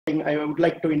I would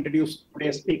like to introduce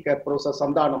today's speaker, Professor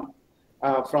Sandhanam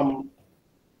from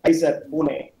ISET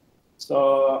Pune.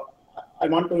 So I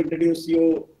want to introduce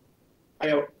you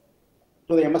to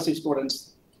the MSc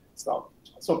students. So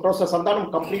Professor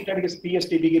Sandhanam completed his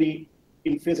PhD degree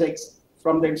in physics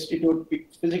from the Institute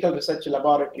Physical Research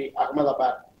Laboratory,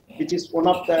 Ahmedabad, which is one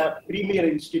of the premier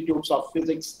institutes of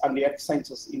physics and earth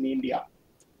sciences in India.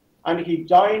 And he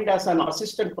joined as an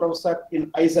assistant professor in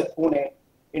ISET Pune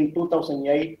in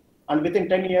 2008, and within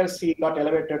 10 years, he got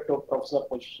elevated to a professor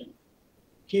position.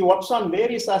 He works on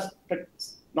various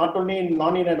aspects, not only in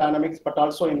nonlinear dynamics, but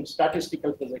also in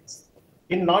statistical physics.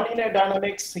 In nonlinear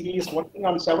dynamics, he is working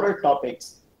on several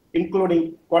topics,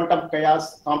 including quantum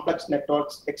chaos, complex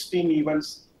networks, extreme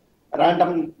events,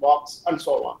 random walks, and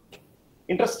so on.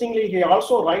 Interestingly, he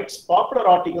also writes popular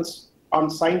articles on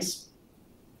science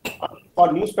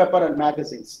for newspaper and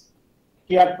magazines.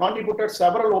 He had contributed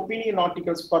several opinion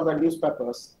articles for the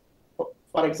newspapers,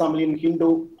 for example, in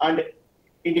Hindu and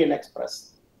Indian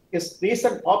Express. His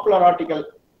recent popular article,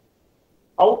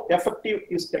 How Effective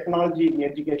is Technology in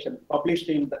Education, published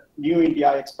in the New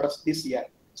India Express this year.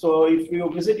 So if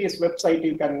you visit his website,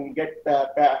 you can get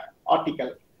the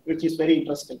article, which is very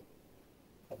interesting.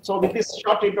 So with this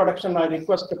short introduction, I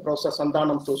request Professor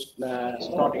Sandhanam to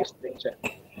start his lecture.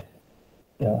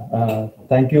 Yeah,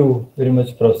 thank you very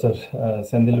much, Professor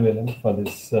Sendilvelan, for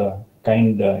this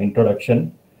kind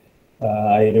introduction.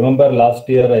 I remember last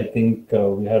year, I think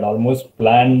we had almost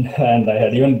planned, and I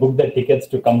had even booked the tickets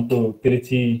to come to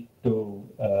Trichy to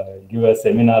give a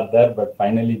seminar there, but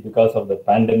finally, because of the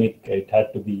pandemic, it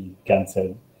had to be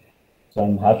cancelled. So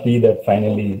I'm happy that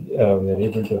finally we are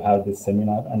able to have this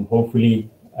seminar, and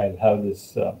hopefully I'll have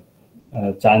this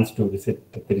chance to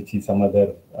visit Trichy some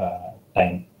other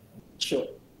time. Sure.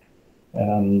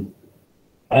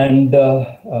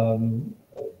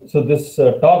 So this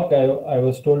talk, I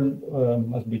was told,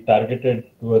 must be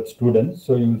targeted towards students.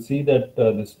 So you will see that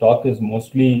this talk is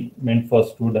mostly meant for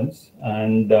students,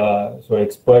 and so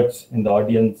experts in the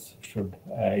audience should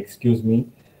excuse me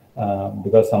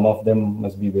because some of them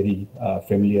must be very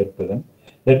familiar to them.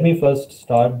 Let me first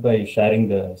start by sharing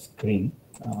the screen.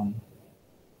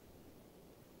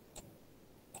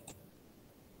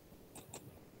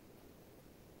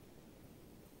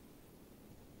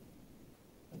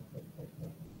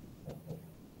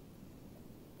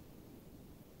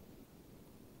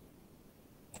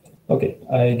 Okay,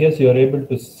 I guess you are able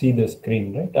to see the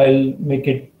screen, right? I'll make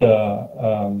it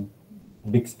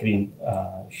big screen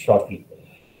shortly.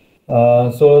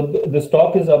 So this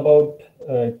talk is about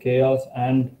chaos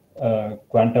and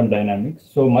quantum dynamics.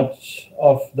 So much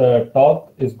of the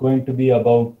talk is going to be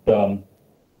about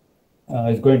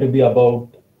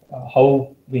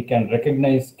how we can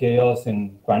recognize chaos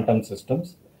in quantum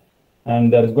systems.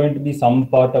 And there is going to be some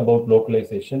part about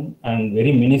localization and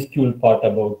very minuscule part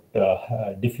about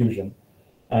diffusion.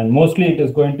 And mostly it is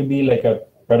going to be like a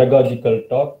pedagogical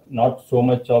talk, not so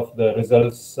much of the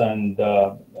results and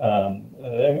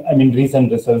I mean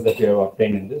recent results that we have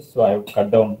obtained in this. So I have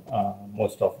cut down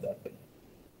most of that.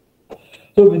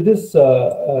 So with this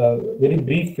very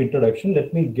brief introduction,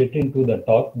 let me get into the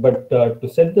talk. But to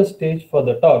set the stage for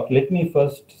the talk, let me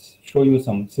first show you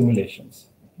some simulations.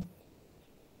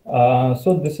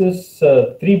 So this is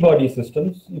three-body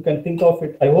systems. You can think of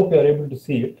it. I hope you are able to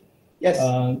see it. Yes.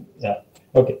 Yeah.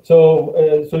 Okay.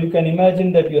 So so you can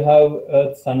imagine that you have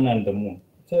Earth, Sun, and the Moon.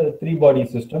 It's a three-body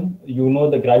system. You know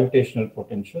the gravitational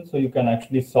potential, so you can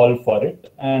actually solve for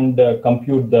it and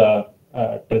compute the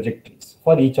trajectories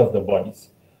for each of the bodies.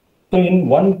 So in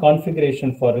one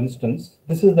configuration, for instance,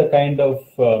 this is the kind of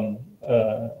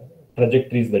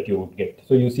trajectories that you would get.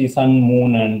 So you see Sun,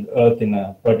 Moon, and Earth in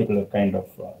a particular kind of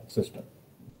system.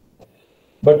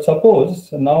 But suppose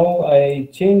now I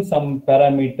change some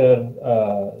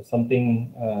parameter,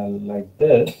 something like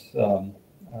this.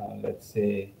 Let's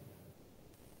say,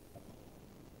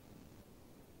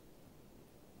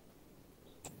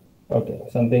 okay,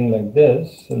 something like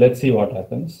this. So let's see what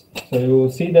happens. So you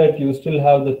see that you still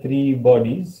have the three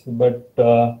bodies, but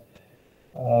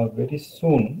very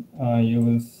soon you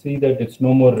will see that it's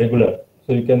no more regular.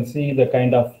 So you can see the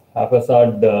kind of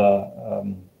haphazard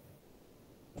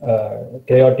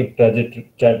chaotic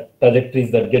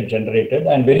trajectories that get generated,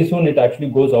 and very soon it actually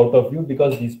goes out of view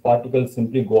because these particles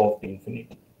simply go off to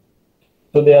infinity.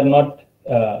 So they are not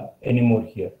anymore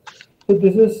here. So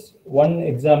this is one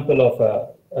example of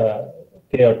a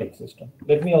chaotic system.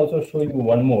 Let me also show you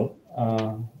one more.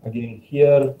 Again,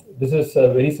 here, this is a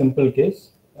very simple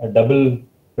case, a double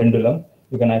pendulum.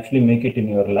 You can actually make it in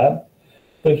your lab.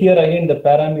 So here again, the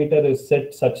parameter is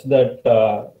set such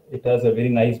that it has a very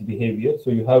nice behavior.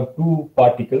 So you have two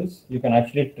particles. You can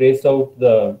actually trace out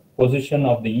the position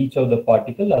of each of the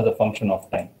particle as a function of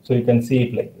time. So you can see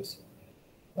it like this.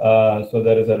 So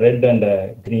there is a red and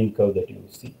a green curve that you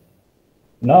will see.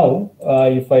 Now,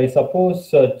 if I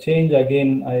suppose change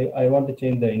again, I want to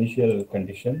change the initial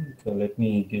condition. So let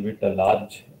me give it a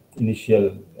large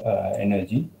initial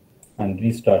energy and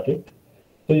restart it.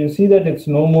 So you see that it's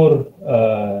no more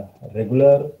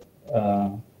regular.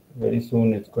 Very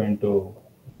soon it's going to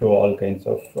do all kinds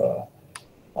of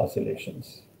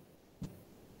oscillations.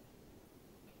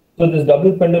 So this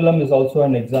double pendulum is also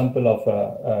an example of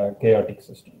a chaotic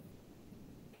system.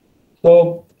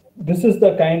 So this is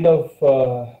the kind of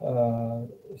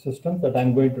system that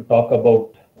I'm going to talk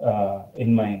about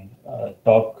in my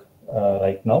talk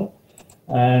right now.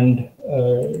 And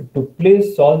to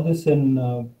place all this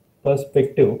in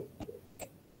perspective,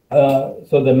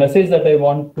 so the message that I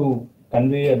want to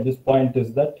convey at this point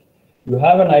is that you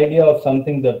have an idea of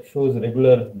something that shows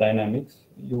regular dynamics.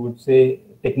 You would say,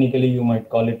 technically, you might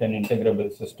call it an integrable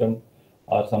system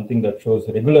or something that shows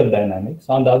regular dynamics.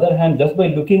 On the other hand, just by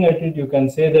looking at it, you can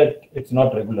say that it's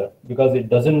not regular because it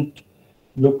doesn't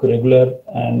look regular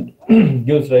and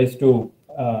gives rise to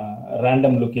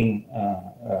random looking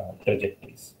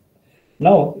trajectories.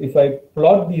 Now, if I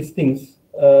plot these things,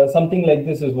 something like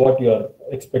this is what you are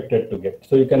expected to get.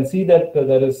 So you can see that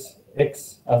there is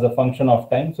x as a function of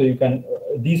time. So you can,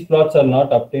 these plots are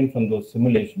not obtained from those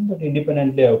simulations, but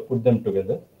independently I have put them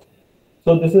together.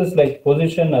 So this is like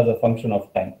position as a function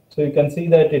of time. So you can see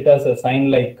that it has a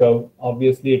sine-like curve.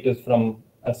 Obviously, it is from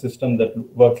a system that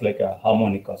works like a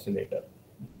harmonic oscillator.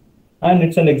 And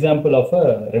it's an example of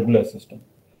a regular system.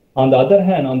 On the other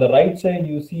hand, on the right side,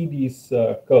 you see these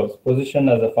curves, position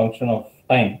as a function of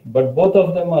time, but both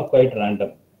of them are quite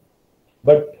random.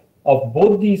 But of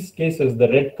both these cases, the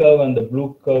red curve and the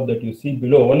blue curve that you see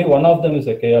below, only one of them is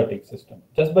a chaotic system.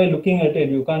 Just by looking at it,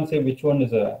 you can't say which one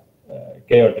is a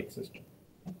chaotic system.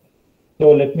 So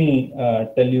let me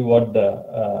tell you what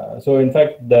so in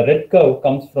fact, the red curve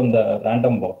comes from the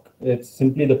random walk. It's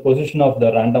simply the position of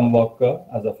the random walk curve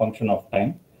as a function of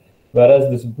time. Whereas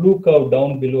this blue curve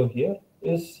down below here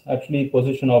is actually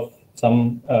position of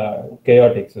some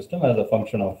chaotic system as a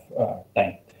function of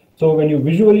time. So when you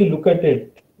visually look at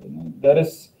it,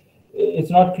 it's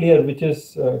not clear which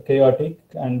is chaotic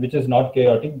and which is not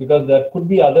chaotic, because there could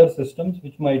be other systems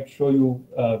which might show you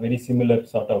very similar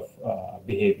sort of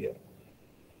behavior.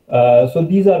 So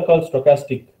these are called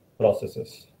stochastic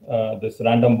processes, this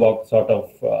random walk sort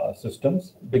of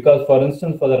systems, because for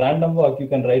instance, for the random walk, you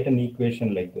can write an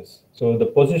equation like this. So the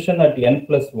position at n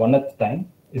plus 1th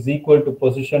time is equal to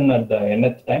position at the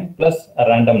nth time plus a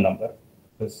random number,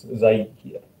 this xi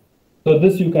here. So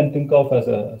this you can think of as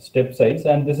a step size,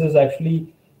 and this is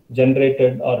actually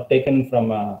generated or taken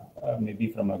from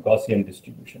maybe from a Gaussian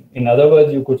distribution. In other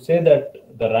words, you could say that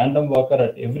the random walker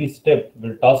at every step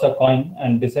will toss a coin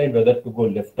and decide whether to go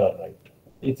left or right.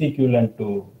 It's equivalent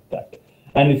to that.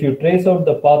 And if you trace out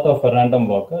the path of a random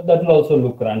walker, that will also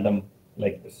look random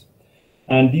like this.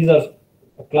 And these are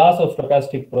a class of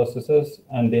stochastic processes,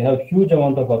 and they have huge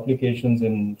amount of applications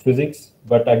in physics.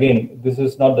 But again, this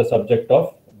is not the subject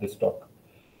of this talk.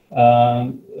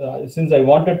 Since I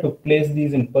wanted to place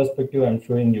these in perspective, I'm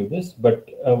showing you this, but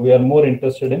we are more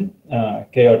interested in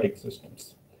chaotic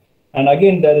systems. And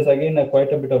again, there is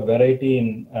quite a bit of variety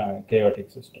in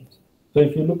chaotic systems. So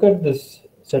if you look at this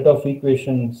set of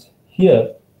equations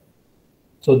here,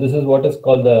 so this is what is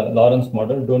called the Lorentz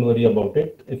model. Don't worry about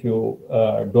it. If you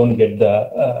don't get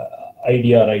the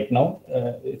idea right now,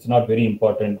 it's not very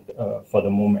important for the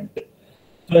moment.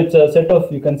 So it's a set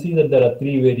of, you can see that there are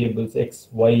three variables, x,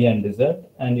 y, and z,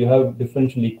 and you have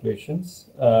differential equations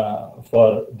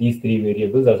for these three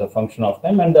variables as a function of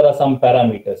time, and there are some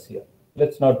parameters here.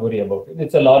 Let's not worry about it.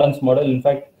 It's a Lorentz model. In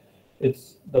fact,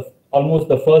 it's almost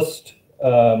the first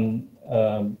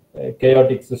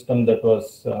chaotic system that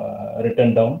was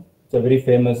written down. It's a very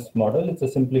famous model. It's a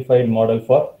simplified model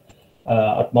for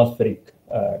atmospheric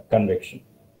convection.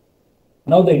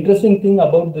 Now, the interesting thing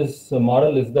about this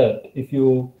model is that if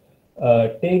you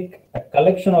take a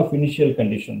collection of initial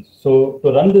conditions, so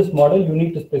to run this model, you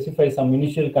need to specify some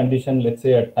initial condition, let's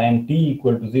say at time t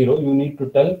equal to 0, you need to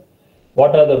tell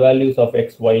what are the values of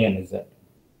x, y, and z.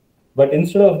 But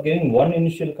instead of giving one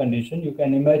initial condition, you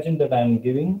can imagine that I am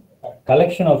giving a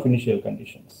collection of initial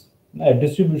conditions, a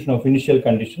distribution of initial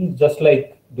conditions, just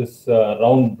like this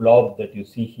round blob that you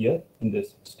see here in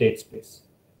this state space.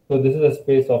 So this is a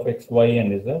space of x, y,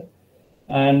 and z.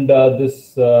 And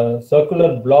this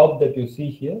circular blob that you see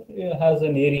here has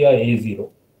an area A0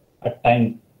 at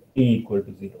time t equal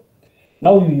to 0.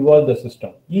 Now you evolve the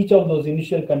system. Each of those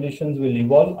initial conditions will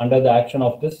evolve under the action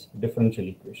of this differential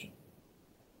equation.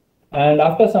 And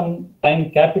after some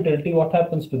time capital T, what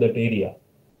happens to that area?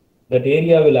 That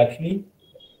area will actually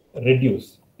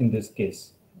reduce in this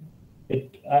case.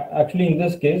 It actually, in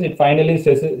this case, it finally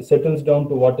settles down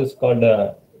to what is called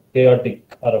a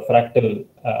chaotic or a fractal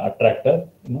attractor,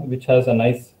 which has a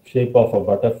nice shape of a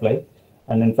butterfly.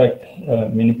 And in fact,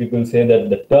 many people say that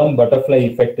the term butterfly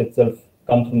effect itself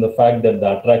comes from the fact that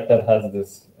the attractor has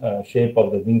this shape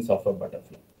of the wings of a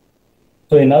butterfly.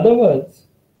 So in other words,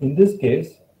 in this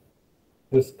case,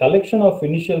 this collection of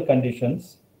initial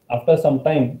conditions after some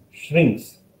time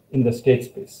shrinks in the state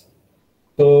space.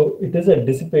 So it is a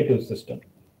dissipative system.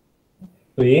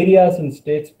 So areas in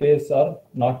state space are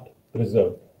not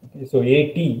preserved. Okay, so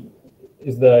AT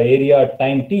is the area at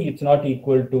time t. It's not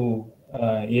equal to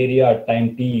area at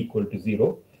time t equal to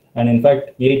 0. And in fact,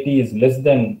 AT is less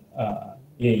than A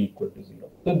equal to 0.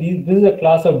 So this is a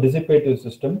class of dissipative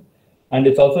system, and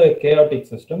it's also a chaotic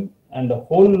system. And a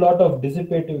whole lot of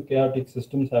dissipative chaotic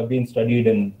systems have been studied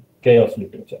in chaos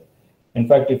literature. In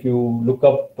fact, if you look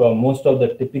up most of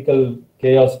the typical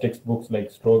chaos textbooks like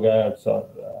Strogat's or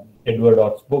Edward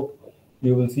Ott's book,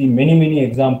 you will see many, many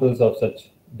examples of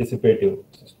such dissipative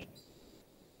systems.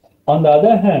 On the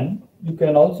other hand, you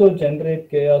can also generate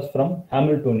chaos from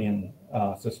Hamiltonian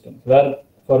systems, where,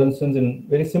 for instance, in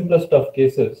very simplest of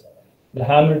cases, the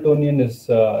Hamiltonian is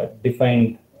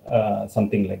defined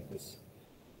something like this.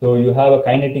 So you have a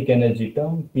kinetic energy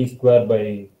term, P square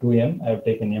by 2m. I have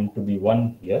taken m to be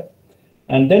 1 here.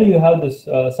 And then you have this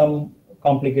some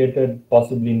complicated,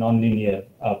 possibly nonlinear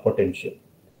potential.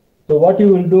 So what you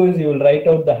will do is you will write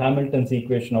out the Hamilton's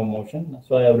equation of motion.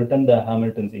 So I have written the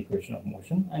Hamilton's equation of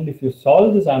motion. And if you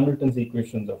solve this Hamilton's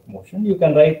equations of motion, you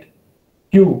can write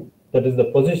Q, that is the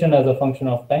position as a function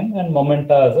of time, and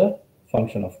momenta as a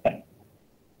function of time.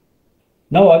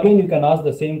 Now again, you can ask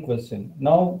the same question.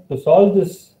 Now to solve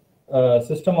this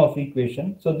system of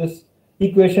equation, so this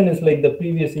equation is like the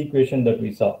previous equation that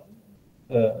we saw.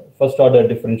 First order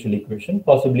differential equation,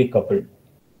 possibly coupled.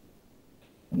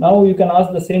 Now you can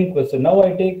ask the same question. Now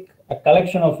I take a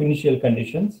collection of initial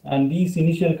conditions, and these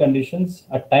initial conditions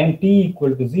at time t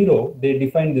equal to 0, they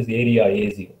define this area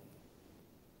A0.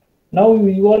 Now you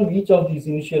evolve each of these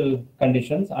initial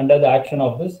conditions under the action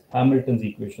of this Hamilton's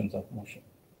equations of motion.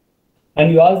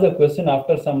 And you ask the question,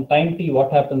 after some time t,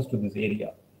 what happens to this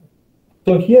area?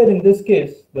 So here in this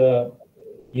case, the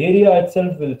area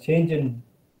itself will change in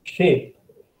shape,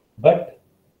 but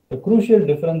the crucial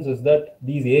difference is that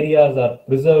these areas are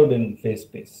preserved in phase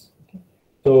space. Okay.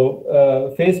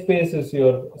 So phase space is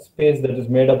your space that is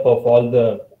made up of all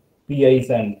the Pi's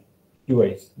and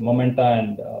Q's, momenta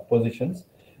and positions.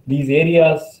 These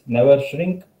areas never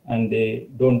shrink and they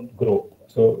don't grow.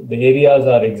 So the areas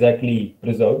are exactly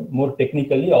preserved. More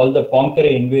technically, all the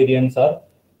Poincare invariants are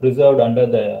preserved under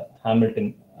the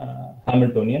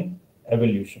Hamiltonian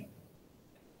evolution.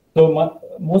 So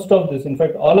most of this, in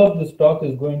fact, all of this talk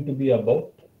is going to be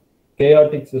about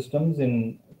chaotic systems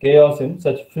in chaos in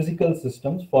such physical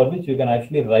systems for which you can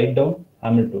actually write down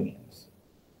Hamiltonians.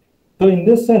 So in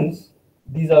this sense,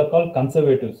 these are called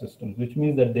conservative systems, which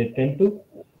means that they tend to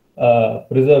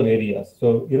preserve areas.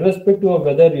 So irrespective of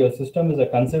whether your system is a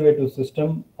conservative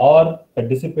system or a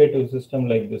dissipative system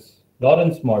like this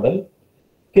Lorentz model,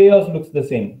 chaos looks the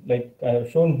same. Like I have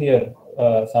shown here,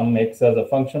 some x as a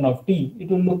function of t, it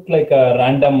will look like a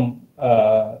random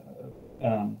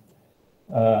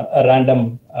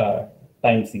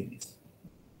time series.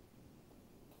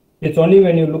 It's only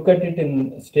when you look at it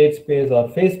in state space or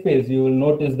phase space, you will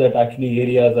notice that actually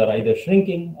areas are either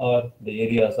shrinking or the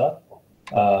areas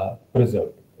are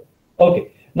preserved.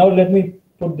 Okay, now let me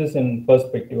put this in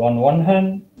perspective. On one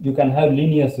hand, you can have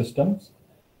linear systems.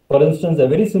 For instance, a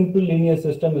very simple linear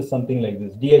system is something like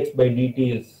this. dx by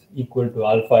dt is equal to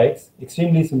alpha x,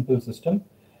 extremely simple system.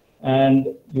 And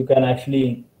you can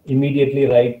actually immediately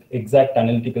write exact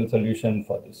analytical solution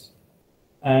for this.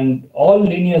 And all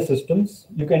linear systems,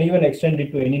 you can even extend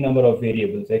it to any number of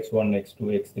variables, x1, x2,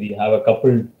 x3, have a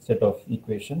coupled set of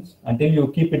equations. Until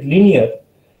you keep it linear,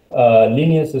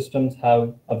 linear systems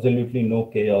have absolutely no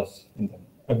chaos in them.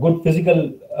 A good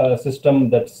physical system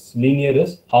that's linear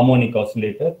is harmonic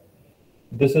oscillator.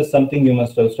 This is something you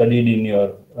must have studied in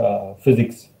your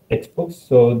physics textbooks.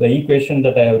 So the equation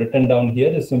that I have written down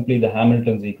here is simply the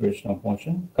Hamilton's equation of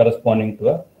motion corresponding to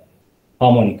a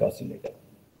harmonic oscillator.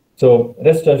 So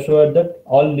rest assured that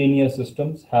all linear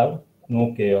systems have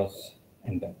no chaos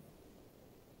in them.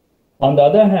 On the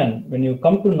other hand, when you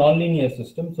come to nonlinear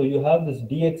systems, so you have this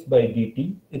dx by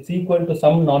dt, it's equal to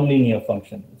some nonlinear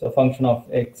function. It's a function of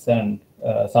x and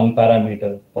some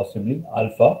parameter, possibly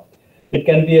alpha. It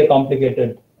can be a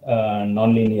complicated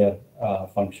nonlinear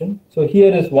function. So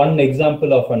here is one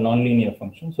example of a nonlinear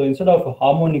function. So instead of a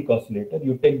harmonic oscillator,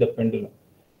 you take the pendulum.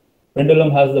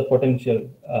 Pendulum has the potential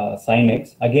sin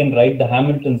x. Again, write the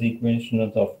Hamilton's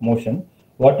equations of motion.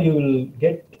 What you will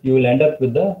get, you will end up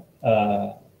with the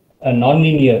a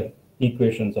nonlinear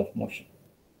equations of motion.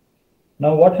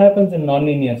 Now, what happens in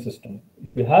nonlinear system? If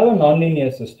you have a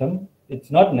nonlinear system,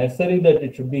 it's not necessary that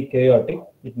it should be chaotic.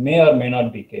 It may or may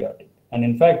not be chaotic. And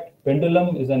in fact,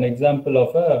 pendulum is an example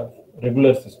of a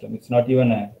regular system. It's not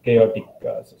even a chaotic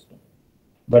system.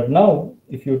 But now,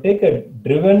 if you take a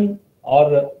driven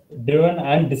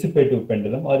and dissipative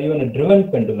pendulum, or even a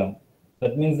driven pendulum,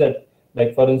 that means that,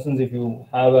 like for instance, if you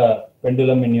have a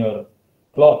pendulum in your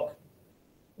clock,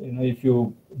 if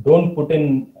you don't put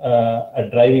in a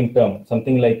driving term,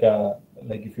 something like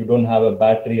if you don't have a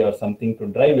battery or something to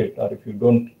drive it, or if you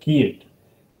don't key it,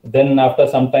 then after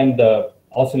some time the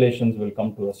oscillations will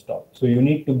come to a stop. So you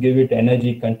need to give it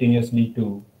energy continuously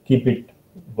to keep it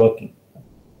working.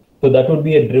 So that would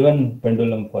be a driven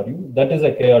pendulum for you. That is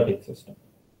a chaotic system.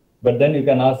 But then you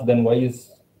can ask, then why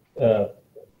is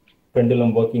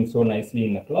pendulum working so nicely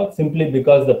in a clock? Simply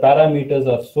because the parameters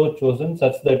are so chosen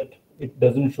such that it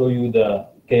doesn't show you the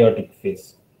chaotic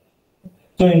phase.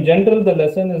 So in general, the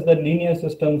lesson is that linear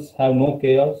systems have no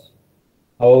chaos.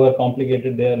 However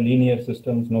complicated they are, linear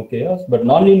systems, no chaos. But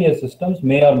nonlinear systems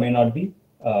may or may not be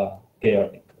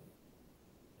chaotic.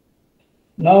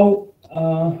 Now,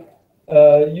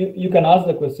 you can ask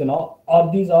the question,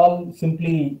 are these all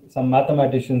simply some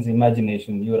mathematician's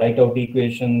imagination? You write out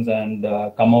equations and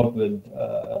come out with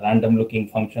random looking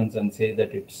functions and say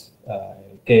that it's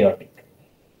chaotic.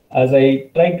 As I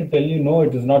tried to tell you, no,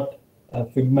 it is not a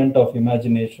figment of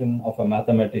imagination of a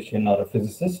mathematician or a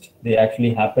physicist. They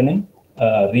actually happen in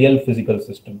a real physical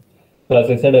system. So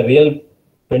as I said, a real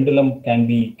pendulum can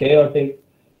be chaotic,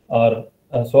 or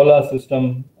a solar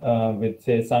system with,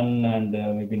 say, sun and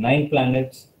maybe 9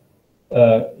 planets,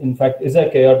 in fact, is a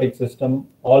chaotic system.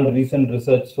 All recent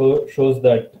research shows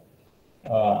that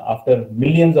after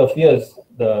millions of years,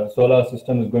 the solar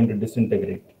system is going to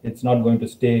disintegrate. It's not going to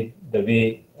stay the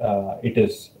way it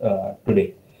is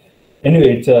today.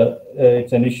 Anyway,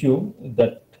 it's an issue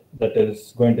that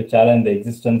is going to challenge the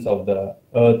existence of the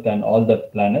Earth and all the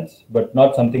planets, but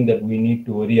not something that we need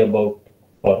to worry about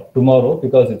for tomorrow,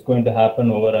 because it's going to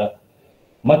happen over a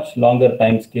much longer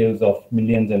time scales of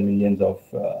millions and millions of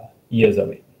years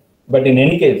away. But in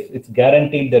any case, it's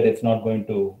guaranteed that it's not going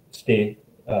to stay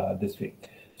this way.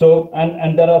 So,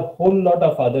 and there are a whole lot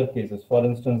of other cases. For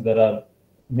instance, there are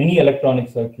many electronic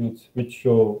circuits which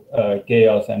show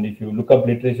chaos, and if you look up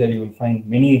literature, you will find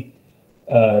many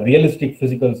realistic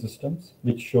physical systems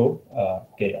which show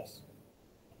chaos.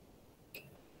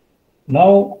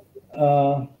 Now,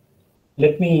 I'm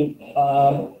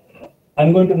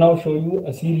going to now show you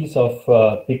a series of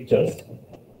pictures.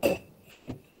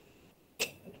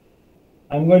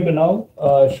 I'm going to now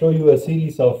show you a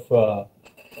series of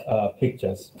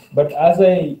pictures. But as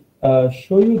I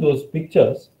show you those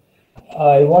pictures,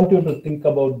 I want you to think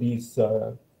about these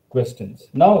questions.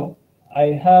 Now,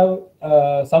 I have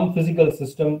some physical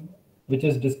system which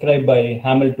is described by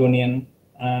Hamiltonian,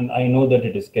 and I know that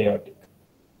it is chaotic.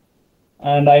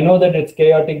 And I know that it's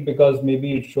chaotic because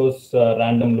maybe it shows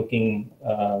random looking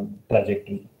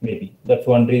trajectory, maybe. That's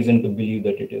one reason to believe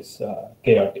that it is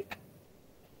chaotic.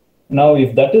 Now,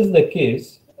 if that is the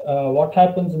case, what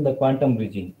happens in the quantum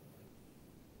regime?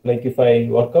 Like if I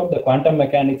work out the quantum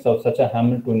mechanics of such a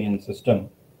Hamiltonian system,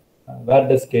 where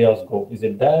does chaos go? Is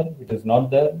it there? It is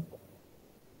not there?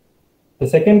 The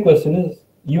second question is,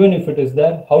 even if it is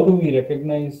there, how do we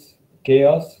recognize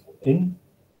chaos in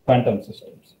quantum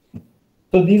systems?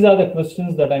 So these are the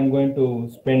questions that I'm going to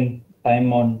spend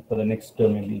time on for the next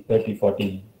maybe 30,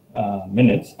 40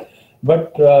 minutes.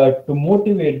 But to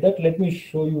motivate that, let me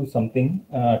show you something.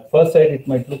 At first sight, it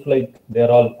might look like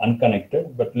they're all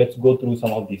unconnected, but let's go through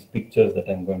some of these pictures that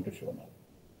I'm going to show now.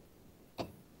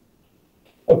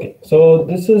 Okay, so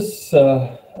this is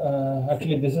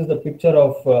actually, this is the picture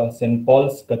of St.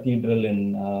 Paul's Cathedral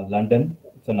in London.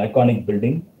 It's an iconic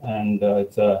building, and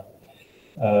it's a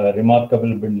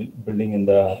remarkable building in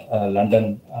the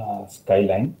London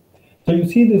skyline. So you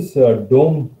see this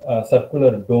dome,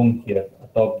 circular dome here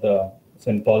atop the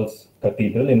St. Paul's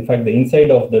Cathedral. In fact, the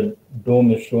inside of the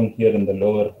dome is shown here in the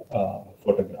lower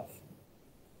photograph.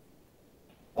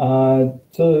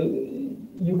 So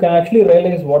you can actually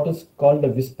realize what is called a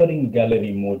whispering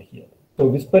gallery mode here. So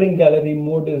whispering gallery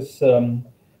mode is so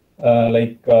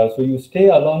you stay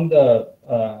along the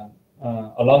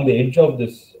edge of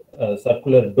this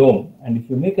circular dome, and if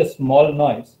you make a small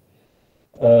noise,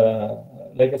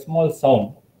 like a small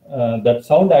sound, that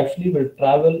sound actually will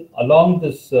travel along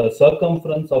this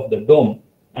circumference of the dome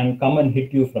and come and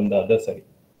hit you from the other side.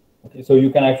 Okay, so you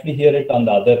can actually hear it on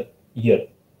the other ear,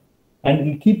 and it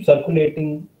will keep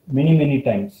circulating many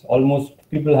times. Almost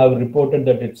people have reported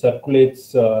that it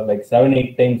circulates like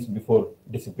 7-8 times before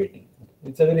dissipating.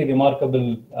 It's a very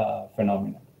remarkable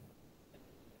phenomenon.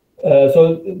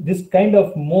 So this kind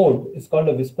of mode is called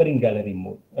a whispering gallery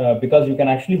mode, because you can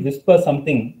actually whisper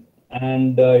something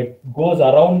and it goes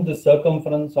around the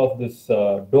circumference of this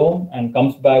dome and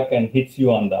comes back and hits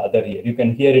you on the other ear. You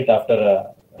can hear it after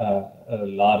a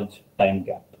large time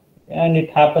gap, and it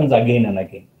happens again and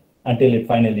again until it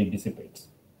finally dissipates.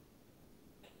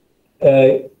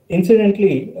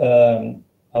 Incidentally, our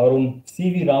own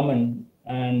C.V. Raman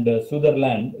and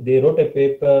Sutherland, they wrote a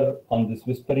paper on this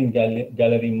whispering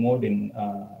gallery mode in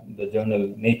the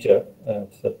journal Nature.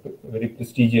 It's a very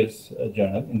prestigious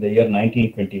journal in the year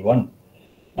 1921.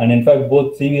 And in fact,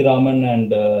 both C.V. Raman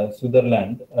and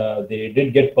Sutherland, they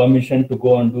did get permission to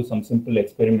go and do some simple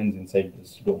experiments inside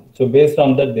this dome. So based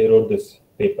on that, they wrote this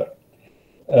paper.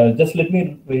 Just let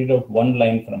me read out one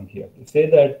line from here. They say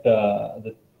that,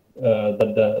 that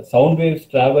the sound waves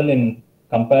travel in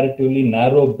comparatively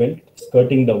narrow belt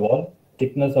skirting the wall,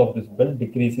 thickness of this belt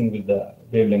decreasing with the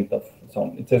wavelength of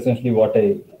sound. It's essentially what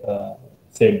I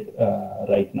said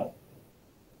right now.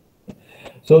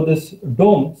 So this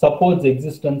dome supports the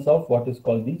existence of what is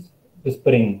called the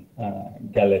whispering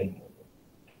gallery mode.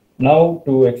 Now,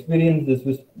 to experience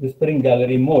this whispering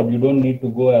gallery mode, you don't need to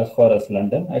go as far as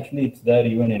London. Actually, it's there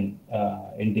even in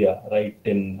India, right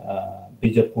in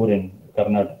Bijapur in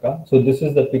Karnataka. So this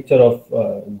is the picture of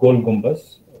Gol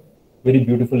Gumbaz, very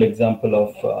beautiful example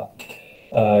of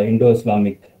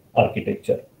Indo-Islamic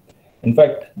architecture. In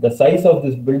fact, the size of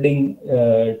this building,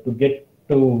 to get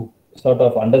to sort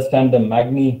of understand the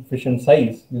magnificent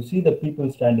size, you see the people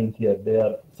standing here. They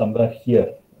are somewhere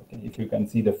here, okay, if you can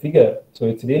see the figure. So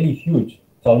it's really huge.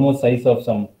 It's almost size of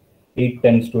some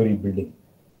 8-10 story building,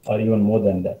 or even more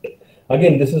than that.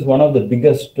 Again, this is one of the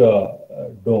biggest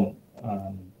dome.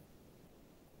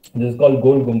 This is called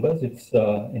Gol Gumbaz. It's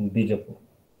in Bijapur.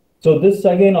 So this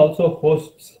again also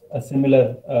hosts a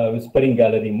similar whispering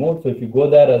gallery mode. So if you go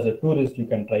there as a tourist, you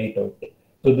can try it out.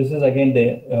 So this is again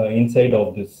the inside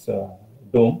of this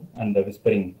dome and the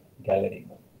whispering gallery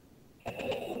mode.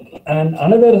 And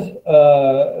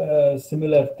another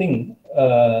similar thing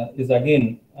is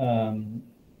again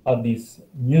are these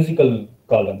musical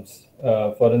columns.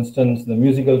 For instance, the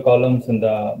musical columns in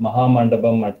the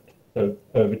Mahamandapam at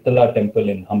Vittala temple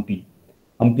in Hampi.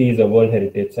 Hampi is a World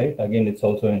Heritage Site. Again, it's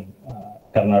also in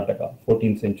Karnataka,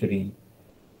 14th century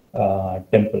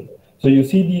temple. So you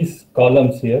see these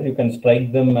columns here, you can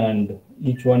strike them and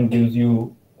each one gives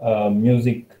you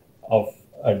music of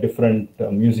a different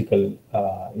musical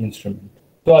instrument.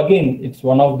 So again, it's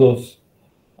one of those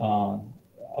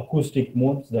acoustic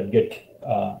modes that get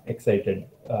excited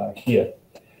here.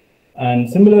 And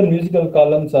similar musical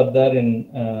columns are there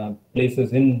in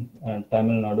places in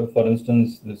Tamil Nadu. For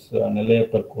instance, this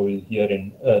Nellaiyappar Kovil here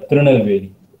in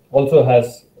Tirunelveli also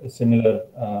has similar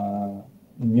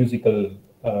musical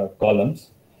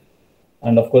columns.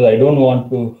 And of course, I don't want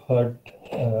to hurt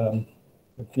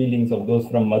the feelings of those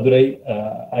from Madurai.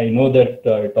 I know that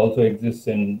it also exists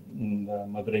in the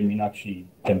Madurai Meenakshi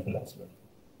temple as well.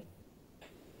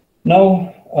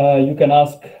 Now, you can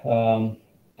ask,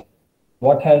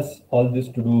 what has all this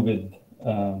to do with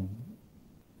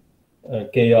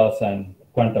chaos and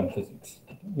quantum physics?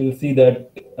 We'll see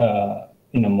that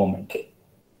in a moment.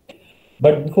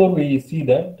 But before we see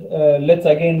that, let's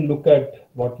again look at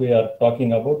what we are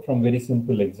talking about from very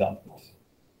simple examples.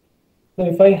 So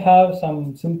if I have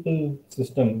some simple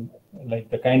system, like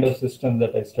the kind of system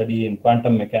that I study in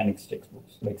quantum mechanics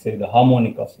textbooks, like say the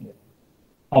harmonic oscillator,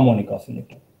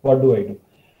 what do?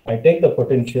 I take the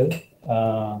potential,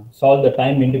 solve the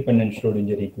time-independent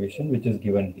Schrodinger equation, which is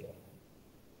given here.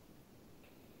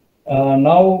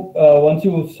 Now, once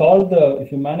you solve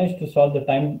if you manage to solve the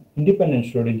time-independent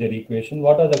Schrodinger equation,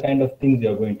 what are the kind of things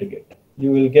you are going to get?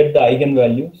 You will get the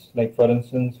eigenvalues, like for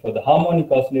instance, for the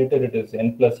harmonic oscillator, it is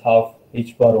n plus half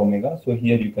h bar omega. So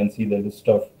here you can see the list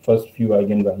of first few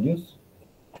eigenvalues.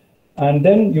 And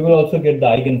then you will also get the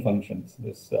eigenfunctions,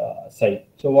 this psi.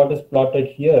 So what is plotted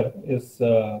here is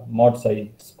mod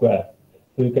psi square.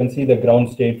 So you can see the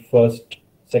ground state, first,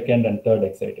 second, and third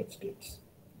excited states.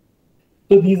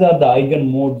 So these are the eigen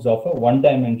modes of a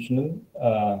one-dimensional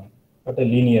but a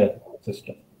linear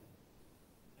system.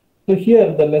 So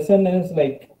here the lesson is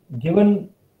like, given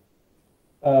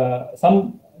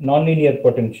some nonlinear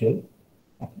potential,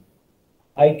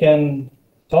 I can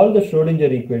solve the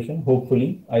Schrodinger equation, hopefully,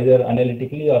 either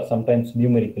analytically or sometimes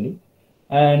numerically,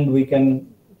 and we can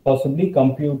possibly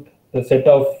compute the set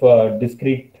of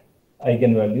discrete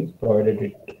eigenvalues, provided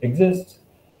it exists,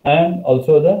 and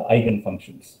also the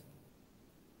eigenfunctions.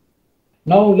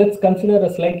 Now let's consider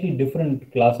a slightly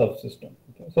different class of system.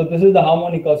 Okay. So this is the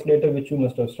harmonic oscillator, which you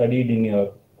must have studied in your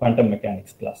quantum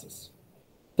mechanics classes.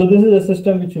 So this is a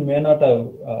system which you may not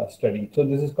have studied. So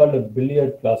this is called a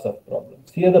billiard class of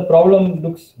problems. Here the problem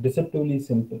looks deceptively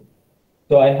simple.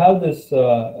 So I have this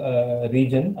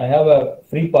region. I have a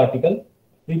free particle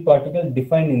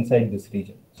defined inside this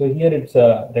region. So here it's a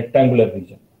rectangular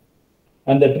region.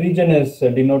 And that region is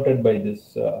denoted by this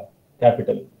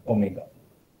capital omega.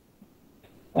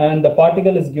 And the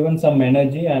particle is given some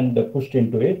energy and pushed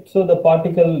into it. So the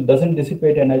particle doesn't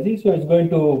dissipate energy. So it's going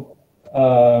to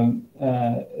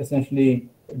essentially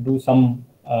do some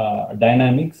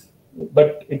dynamics,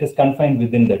 but it is confined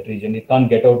within that region. It can't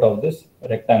get out of this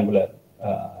rectangular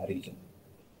region.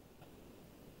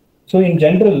 So in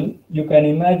general, you can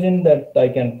imagine that I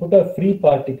can put a free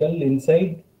particle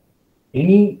inside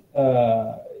any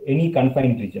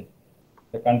confined region.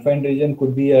 The confined region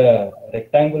could be a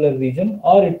rectangular region,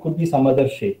 or it could be some other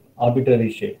shape, arbitrary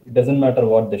shape. It doesn't matter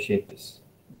what the shape is.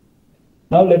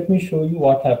 Now let me show you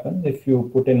what happens if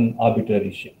you put in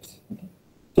arbitrary shapes. Okay.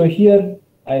 So here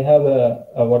I have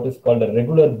a what is called a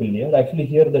regular billiard. Actually,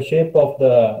 here the shape of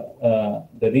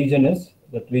the region is,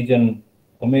 that region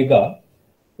omega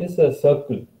is a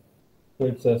circle. So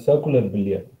it's a circular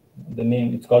billiard. The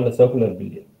name, it's called a circular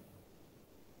billiard.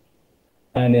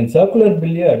 And in circular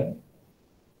billiard,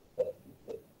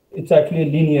 it's actually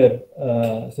a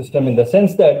linear system in the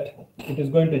sense that it is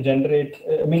going to generate,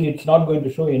 it's not going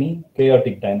to show any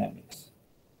chaotic dynamics.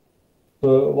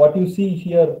 So what you see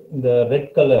here in the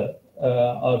red color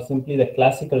are simply the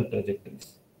classical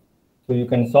trajectories. So you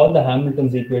can solve the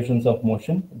Hamilton's equations of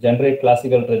motion, generate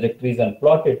classical trajectories and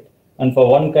plot it. And for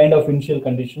one kind of initial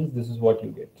conditions, this is what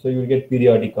you get. So you get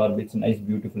periodic orbits, nice,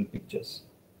 beautiful pictures.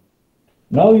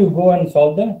 Now you go and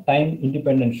solve the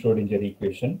time-independent Schrodinger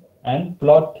equation and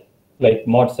plot like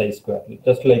mod psi square,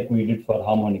 just like we did for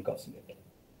harmonic oscillator.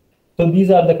 So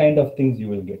these are the kind of things you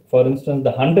will get. For instance,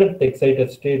 the 100th excited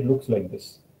state looks like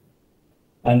this.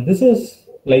 And this is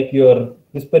like your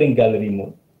whispering gallery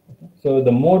mode. So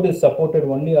the mode is supported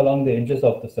only along the edges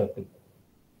of the circle.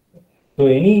 So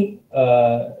any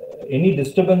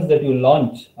disturbance that you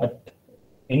launch at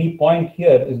any point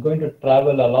here is going to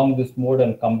travel along this mode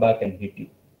and come back and hit you.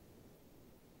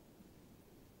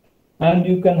 And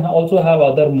you can also have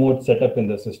other modes set up in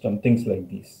the system, things like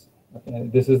these. Okay.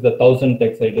 This is the 1000th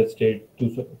excited state,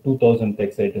 2000th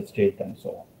excited state, and so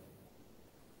on.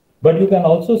 But you can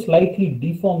also slightly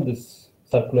deform this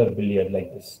circular billiard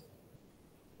like this.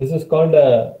 This is called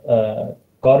a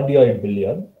cardioid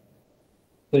billiard.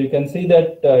 So you can see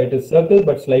that it is circle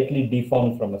but slightly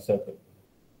deformed from a circle.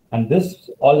 And this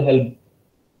all hell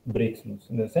breaks loose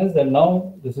in the sense that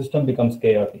now the system becomes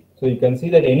chaotic. So you can see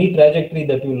that any trajectory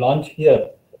that you launch here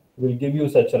will give you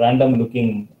such random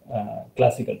looking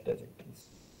classical trajectories.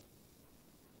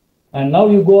 And now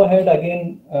you go ahead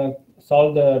again,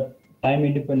 solve the time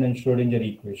independent Schrodinger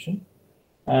equation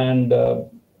and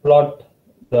plot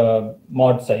the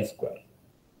mod psi square.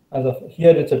 As of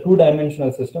here, it's a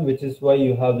two-dimensional system, which is why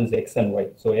you have this x and y.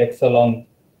 So x along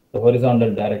the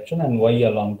horizontal direction and y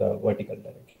along the vertical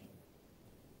direction.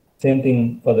 Same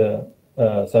thing for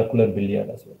the circular billiard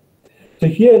as well. So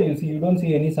here you see, you don't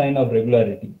see any sign of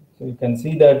regularity. So you can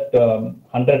see that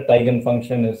 100th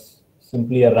eigenfunction is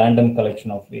simply a random collection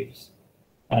of waves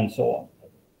and so on.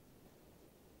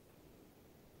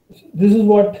 This is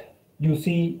what you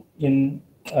see in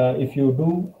if you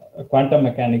do quantum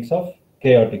mechanics of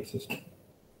chaotic system.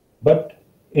 But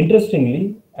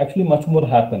interestingly, actually much more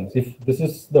happens. If this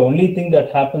is the only thing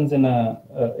that happens in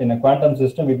a quantum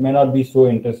system, it may not be so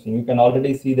interesting. You can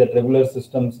already see that regular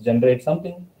systems generate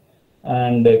something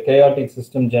and chaotic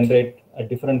systems generate a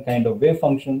different kind of wave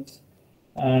functions.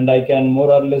 And I can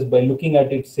more or less, by looking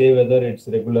at it, say whether it's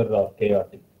regular or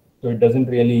chaotic. So it doesn't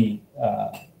really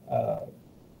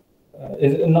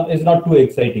is not too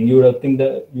exciting. You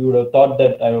would have thought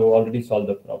that I have already solved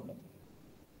the problem.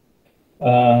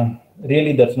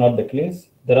 Really, that's not the case.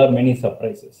 There are many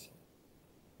surprises.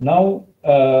 Now,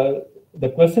 the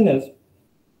question is,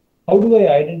 how do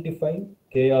I identify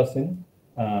chaos in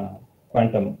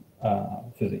quantum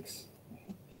physics?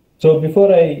 So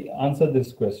before I answer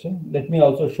this question, let me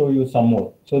also show you some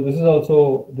more. So this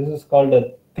is called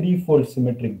a threefold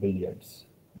symmetric billiards.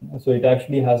 So it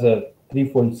actually has a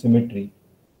threefold symmetry.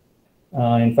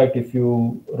 In fact, if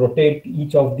you rotate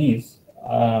each of these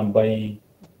by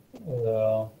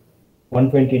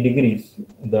 120 degrees,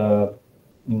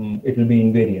 it will be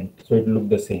invariant, so it will look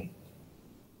the same.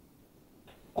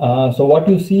 So what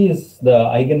you see is the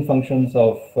eigenfunctions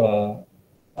of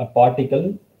a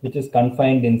particle which is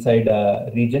confined inside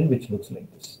a region which looks like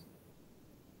this.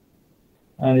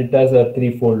 And it has a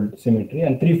threefold symmetry,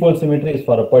 and threefold symmetry is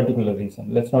for a particular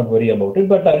reason. Let's not worry about it.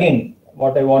 But again,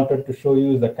 what I wanted to show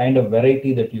you is the kind of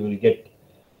variety that you will get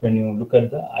when you look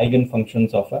at the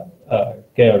eigenfunctions of a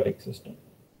chaotic system.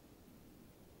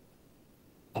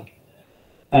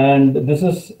 And this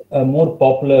is a more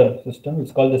popular system.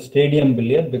 It's called the stadium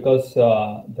billiard because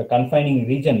the confining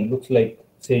region looks like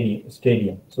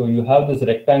stadium. So you have this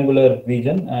rectangular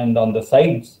region, and on the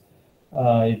sides,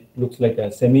 it looks like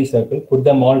a semicircle. Put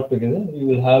them all together, you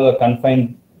will have a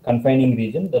confining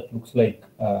region that looks like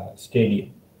a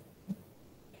stadium.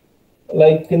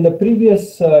 Like in the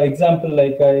previous example,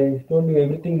 like I told you,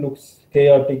 everything looks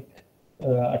chaotic,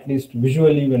 at least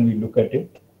visually when we look at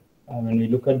it, when we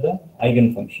look at the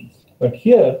eigenfunctions. But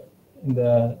here, in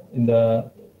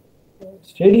the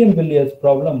stadium billiards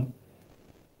problem,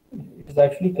 it is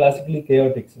actually classically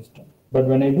chaotic system. But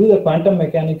when I do the quantum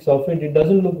mechanics of it, it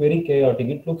doesn't look very chaotic.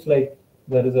 It looks like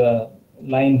there is a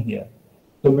line here.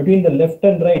 So between the left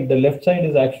and right, the left side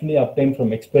is actually obtained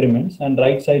from experiments and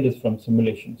right side is from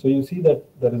simulation. So you see that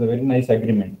there is a very nice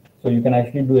agreement. So you can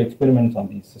actually do experiments on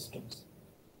these systems.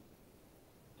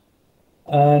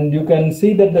 And you can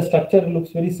see that the structure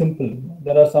looks very simple.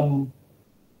 There are some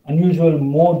unusual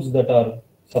modes that are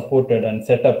supported and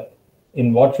set up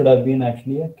in what should have been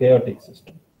actually a chaotic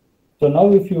system. So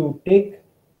now if you take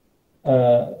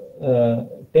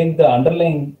the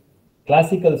underlying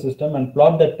classical system and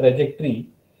plot the trajectory,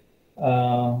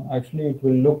 actually it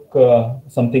will look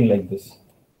something like this.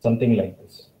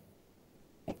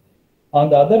 On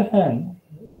the other hand,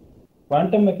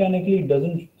 quantum mechanically it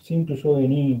doesn't seem to show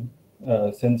any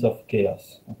sense of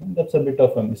chaos. Okay? That's a bit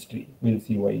of a mystery. We'll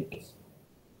see why it is.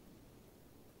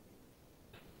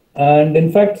 And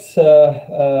in fact,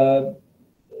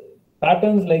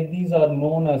 patterns like these are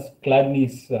known as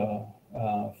Chladni's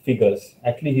figures.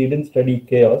 Actually, he didn't study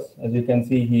chaos. As you can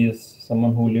see, he is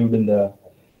someone who lived in the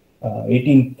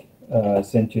 18th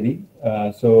century.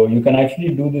 So you can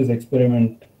actually do this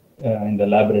experiment in the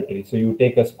laboratory. So you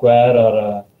take a square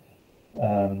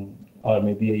or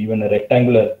maybe even a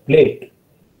rectangular plate,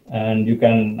 and you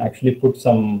can actually put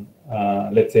some,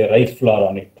 let's say, rice flour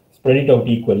on it, spread it out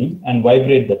equally, and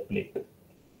vibrate that plate.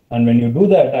 And when you do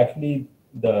that, actually,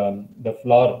 the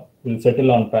flour will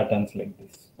settle on patterns like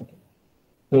this. Okay.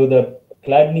 So the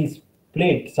Chladni's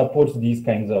plate supports these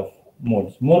kinds of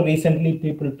modes. More recently,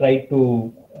 people tried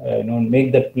to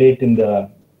make that plate in the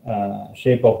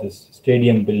shape of this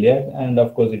stadium billiard, and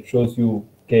of course, it shows you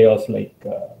chaos-like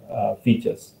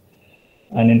features.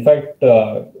 And in fact,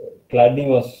 Chladni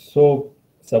was so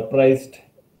surprised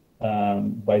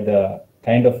by the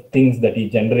kind of things that he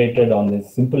generated on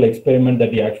this simple experiment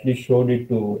that he actually showed it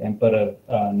to Emperor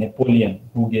Napoleon,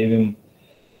 who gave him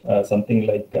something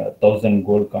like 1,000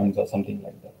 gold coins or something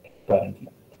like that, apparently.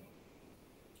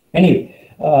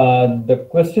 Anyway, the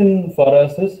question for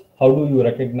us is, how do you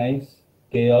recognize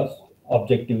chaos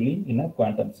objectively in a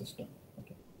quantum system?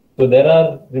 Okay. So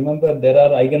remember, there are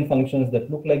eigenfunctions that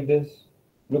look like this,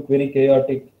 look very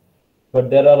chaotic, but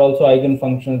there are also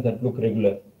eigenfunctions that look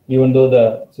regular, even though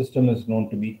the system is known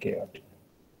to be chaotic.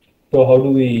 So how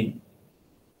do we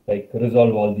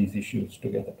resolve all these issues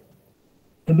together?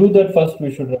 To do that, first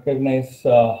we should recognize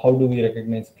how do we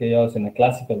recognize chaos in a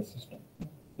classical system.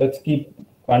 Let's keep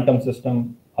quantum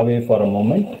system away for a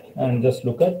moment and just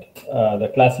look at the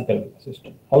classical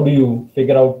system. How do you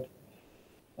figure out,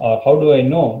 or how do I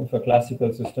know if a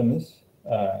classical system is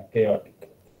chaotic?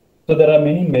 So there are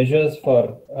many measures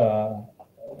for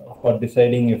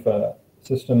deciding if a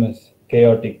system is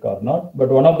chaotic or not, but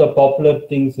one of the popular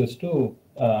things is to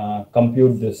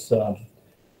compute this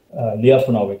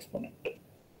Lyapunov exponent.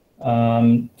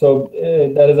 So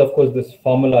there is of course this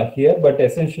formula here, but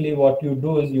essentially what you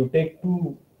do is you take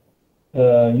two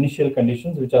initial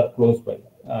conditions which are close by,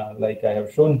 like I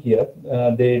have shown here.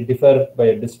 They differ by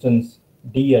a distance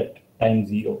d at time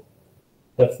 0.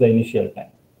 That's the initial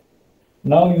time.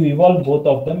 Now you evolve both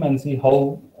of them and see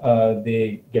how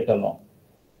they get along.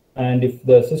 And if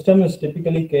the system is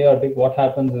typically chaotic, what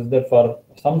happens is that for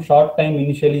some short time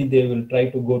initially they will try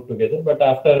to go together, but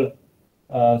after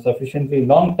sufficiently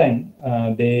long time,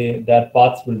 their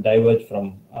paths will diverge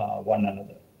from one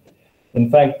another. In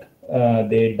fact,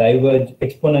 they diverge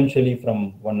exponentially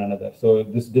from one another. So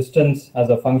this distance as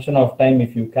a function of time,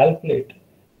 if you calculate,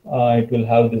 it will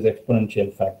have this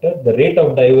exponential factor. The rate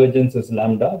of divergence is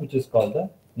lambda, which is called the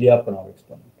Lyapunov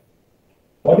exponent.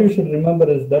 What you should remember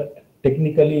is that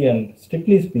technically and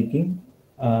strictly speaking,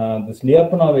 this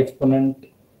Lyapunov exponent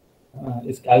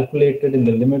is calculated in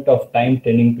the limit of time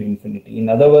tending to infinity. In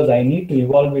other words, I need to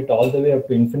evolve it all the way up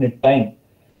to infinite time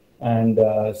and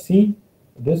see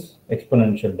this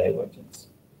exponential divergence.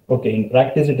 Okay, in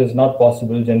practice, it is not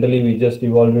possible. Generally, we just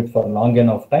evolve it for long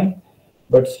enough time.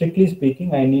 But strictly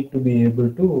speaking, I need to be able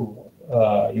to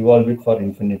evolve it for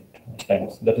infinite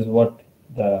times. That is what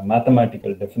the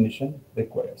mathematical definition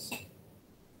requires.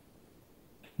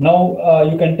 Now,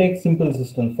 you can take simple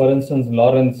systems. For instance,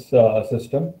 Lorentz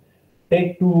system.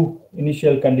 Take two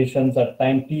initial conditions at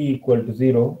time t equal to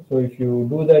 0. So if you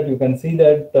do that, you can see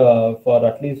that for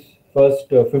at least first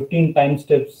 15 time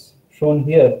steps shown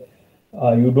here,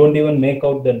 you don't even make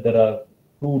out that there are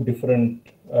two different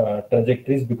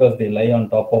trajectories because they lie on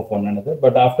top of one another.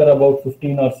 But after about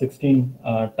 15 or 16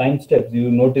 time steps,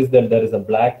 you notice that there is a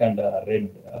black and a red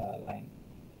line,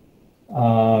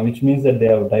 which means that they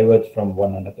have diverged from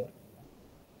one another.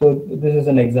 So this is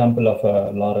an example of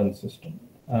a Lorentz system.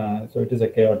 So it is a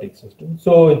chaotic system.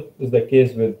 So it is the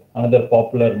case with another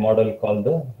popular model called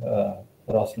the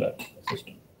RUSA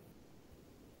system.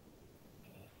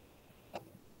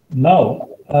 Now,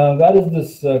 where is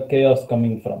this chaos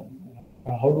coming from?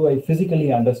 How do I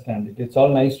physically understand it? It's all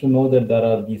nice to know that there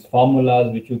are these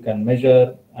formulas which you can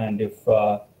measure, and if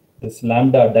this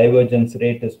lambda divergence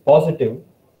rate is positive,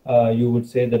 you would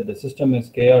say that the system is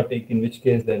chaotic, in which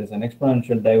case there is an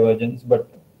exponential divergence, but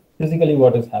physically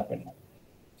what is happening?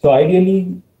 So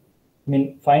ideally,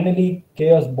 finally,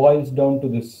 chaos boils down to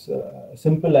this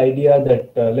simple idea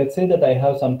that let's say that I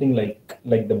have something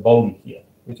like the bowl here,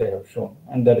 which I have shown,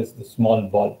 and there is the small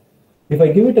ball. If I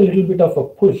give it a little bit of a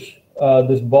push,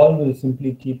 this ball will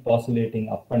simply keep oscillating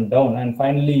up and down, and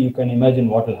finally you can imagine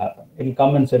what will happen. It will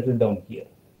come and settle down here,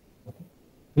 okay?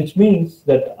 Which means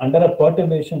that under a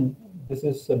perturbation, this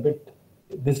is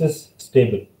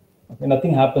stable. Okay?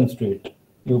 Nothing happens to it.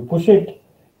 You push it,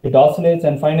 it oscillates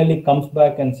and finally comes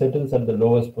back and settles at the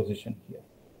lowest position here.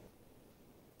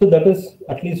 So that is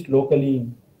at least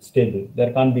locally stable.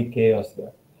 There can't be chaos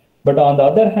there. But on the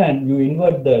other hand, you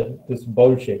invert this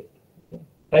bowl shape. Okay?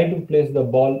 Try to place the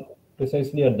ball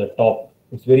precisely at the top.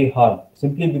 It's very hard,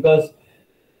 simply because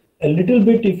a little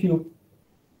bit, if you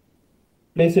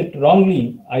place it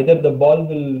wrongly, either the ball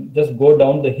will just go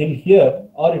down the hill here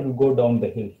or it will go down the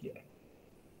hill here.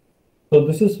 So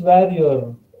this is where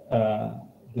your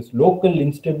this local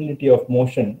instability of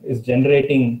motion is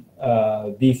generating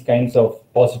these kinds of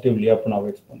positive Lyapunov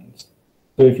exponents.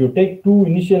 So if you take two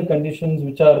initial conditions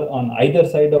which are on either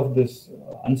side of this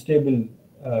unstable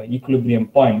equilibrium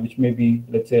point, which may be,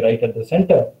 let's say, right at the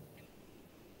center,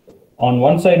 on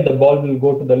one side the ball will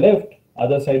go to the left,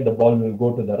 other side the ball will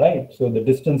go to the right. So the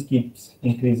distance keeps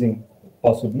increasing,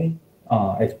 possibly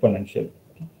exponentially.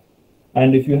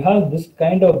 And if you have this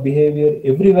kind of behavior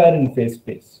everywhere in phase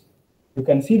space, you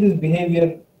can see this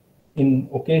behavior in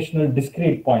occasional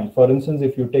discrete points. For instance,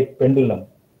 if you take pendulum,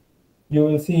 you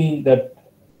will see that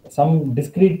some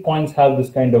discrete points have this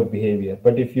kind of behavior.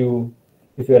 But if your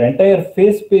entire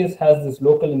phase space has this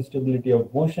local instability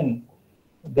of motion,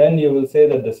 then you will say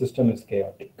that the system is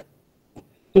chaotic.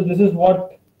 So this is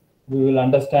what we will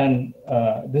understand.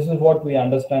 This is what we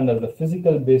understand as the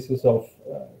physical basis of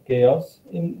chaos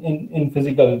in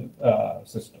physical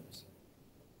systems.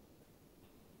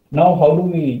 Now, how do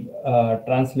we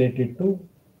translate it to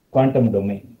quantum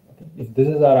domain? Okay. If this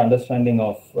is our understanding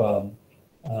of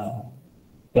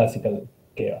classical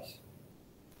chaos.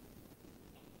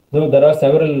 So there are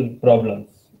several problems.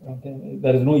 Okay.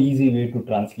 There is no easy way to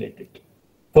translate it.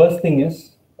 First thing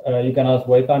is, you can ask,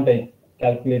 why can't I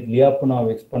calculate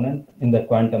Lyapunov exponent in the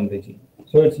quantum regime?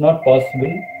 So it's not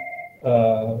possible.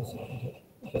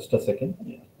 Just a second.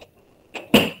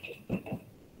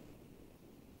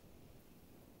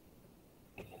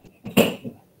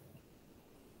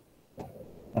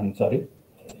 I'm sorry.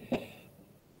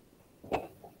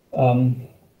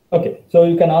 Okay, so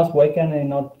you can ask, why can I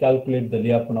not calculate the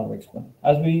Lyapunov exponent?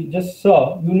 As we just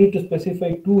saw, you need to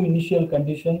specify two initial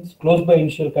conditions, close by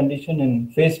initial condition in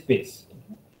phase space.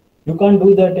 You can't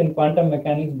do that in quantum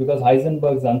mechanics because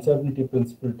Heisenberg's uncertainty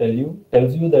principle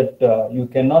tells you that you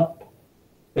cannot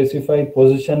specify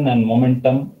position and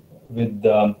momentum with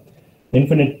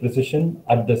infinite precision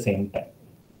at the same time.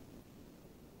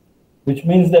 Which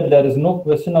means that there is no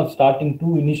question of starting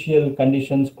two initial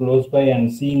conditions close by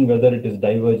and seeing whether it is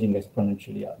diverging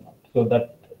exponentially or not. So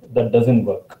that doesn't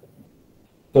work.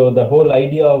 So the whole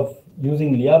idea of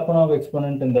using Lyapunov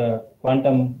exponent in the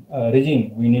quantum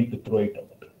regime, we need to throw it out.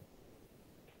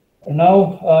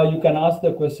 Now you can ask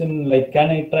the question, like, can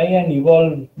I try and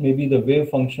evolve maybe the wave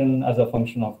function as a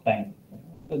function of time?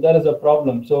 there is a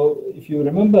problem. So if you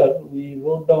remember, we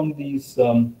wrote down these,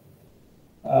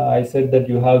 I said that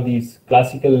you have these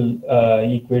classical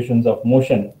equations of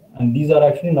motion, and these are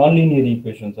actually nonlinear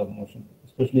equations of motion.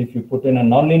 Especially if you put in a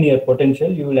nonlinear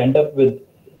potential, you will end up with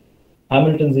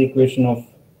Hamilton's equation of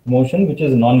motion, which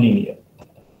is nonlinear.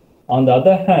 On the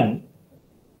other hand,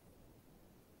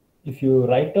 if you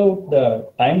write out the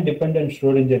time-dependent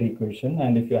Schrodinger equation,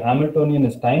 and if your Hamiltonian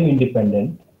is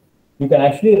time-independent, you can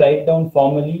actually write down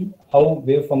formally how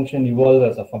wave function evolves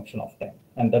as a function of time,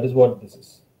 and that is what this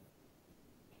is.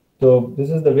 So this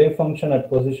is the wave function at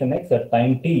position x at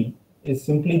time t is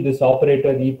simply this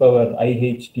operator e power I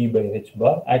h t by h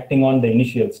bar acting on the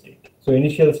initial state. So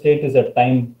initial state is at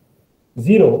time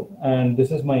 0, and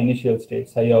this is my initial state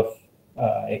psi of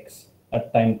x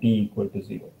at time t equal to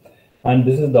 0. And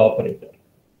this is the operator.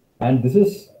 And this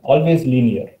is always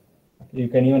linear. You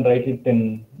can even write it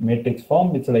in matrix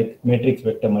form. It's like matrix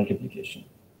vector multiplication.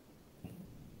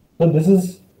 So this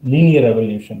is linear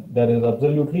evolution. There is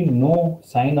absolutely no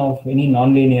sign of any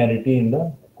nonlinearity in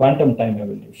the quantum time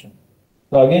evolution.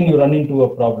 So again, you run into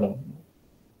a problem.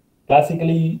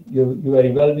 Classically, you are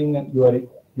evolving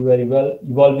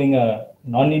a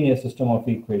nonlinear system of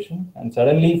equation, and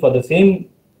suddenly for the same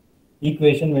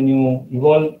equation, when you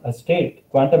evolve a state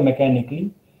quantum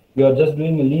mechanically, you are just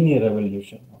doing a linear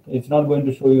evolution. Okay? It's not going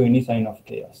to show you any sign of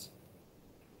chaos.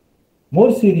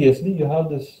 More seriously, you have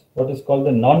this what is called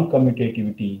the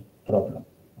non-commutativity problem.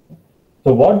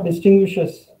 So what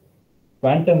distinguishes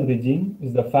quantum regime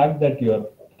is the fact that your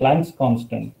Planck's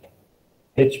constant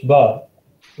h bar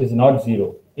is not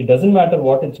 0. It doesn't matter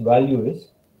what its value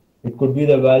is. It could be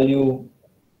the value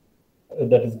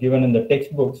that is given in the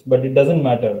textbooks, but it doesn't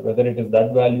matter whether it is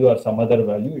that value or some other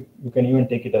value. You can even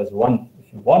take it as 1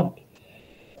 if you want.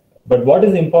 But what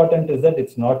is important is that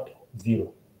it's not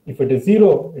 0. If it is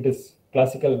 0, it is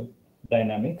classical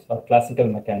dynamics or classical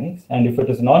mechanics. And if it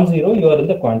is non-zero, you are in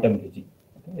the quantum regime.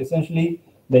 Okay? Essentially,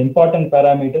 the important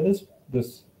parameter is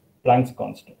this Planck's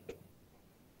constant.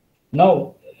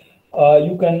 Now,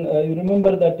 you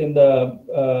remember that in the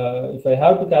if I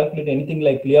have to calculate anything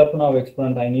like Lyapunov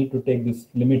exponent, I need to take this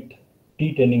limit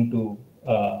t tending to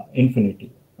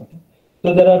infinity. Okay?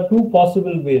 So there are two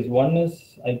possible ways. One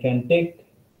is I can take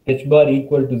h bar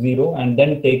equal to 0 and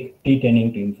then take t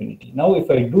tending to infinity. Now, if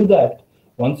I do that,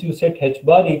 once you set h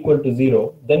bar equal to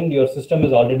 0, then your system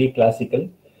is already classical,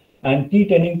 and t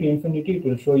tending to infinity, it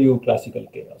will show you classical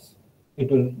chaos. It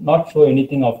will not show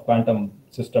anything of quantum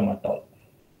system at all.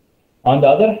 On the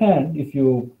other hand, if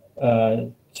you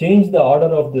change the order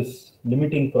of this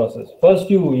limiting process, first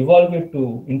you evolve it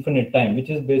to infinite time, which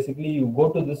is basically you go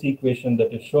to this equation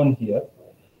that is shown here,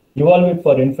 evolve it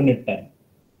for infinite time,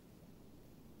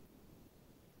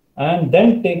 and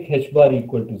then take h bar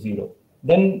equal to 0.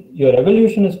 Then your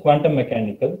evolution is quantum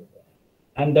mechanical,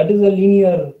 and that is a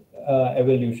linear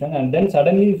evolution. And then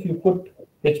suddenly, if you put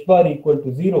h bar equal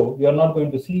to 0, you are not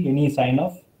going to see any sign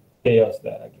of chaos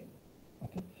there again.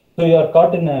 Okay? So you are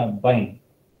caught in a bind,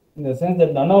 in the sense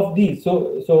that none of these.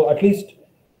 So at least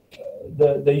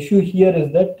the issue here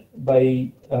is that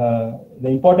by the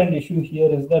important issue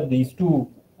here is that these two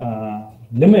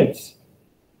limits,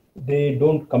 they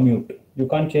don't commute. You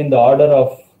can't change the order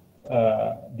of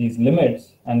these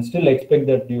limits and still expect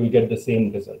that you will get the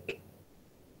same result.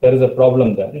 There is a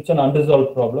problem there. It's an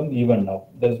unresolved problem even now.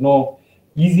 There's no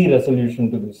easy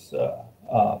resolution to this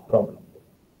problem.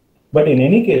 But in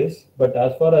any case, but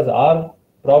as far as our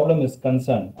problem is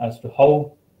concerned, as to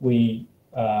how we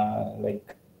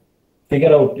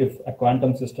figure out if a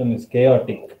quantum system is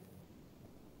chaotic,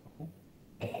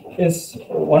 is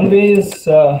one way is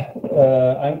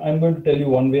I'm going to tell you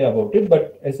one way about it.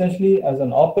 But essentially, as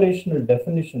an operational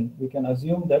definition, we can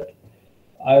assume that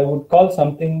I would call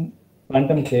something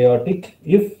quantum chaotic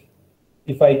if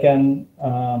I can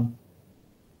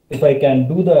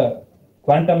do the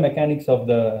quantum mechanics of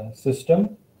the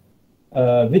system,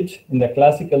 which in the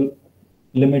classical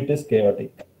limit is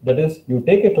chaotic. That is, you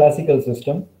take a classical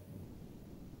system,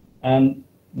 and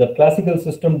the classical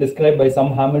system described by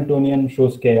some Hamiltonian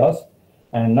shows chaos,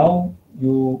 and now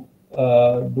you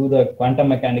do the quantum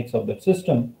mechanics of that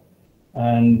system,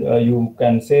 and you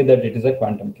can say that it is a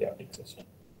quantum chaotic system.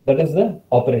 That is the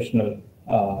operational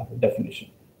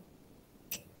definition.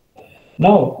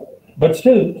 Now, but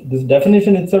still, this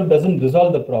definition itself doesn't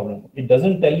resolve the problem. It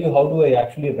doesn't tell you how do I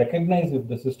actually recognize if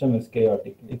the system is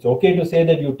chaotic. It's okay to say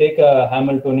that you take a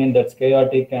Hamiltonian that's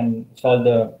chaotic and solve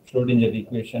the Schrodinger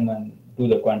equation and do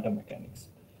the quantum mechanics.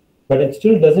 But it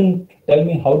still doesn't tell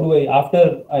me how do I,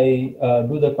 after I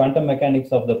do the quantum mechanics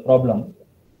of the problem,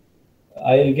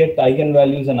 I'll get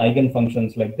eigenvalues and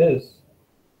eigenfunctions like this.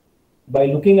 by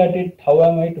looking at it, how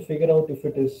am I to figure out if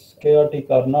it is chaotic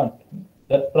or not?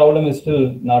 That problem is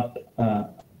still not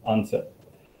answered.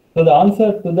 So the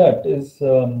answer to that is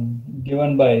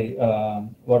given by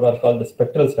what are called the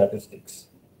spectral statistics.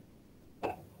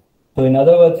 So in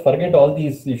other words, forget all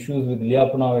these issues with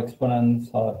Lyapunov exponents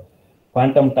or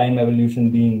quantum time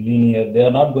evolution being linear. They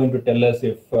are not going to tell us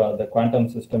if the quantum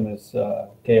system is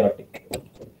chaotic.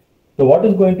 So what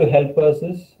is going to help us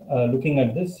is looking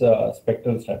at this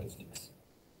spectral statistics.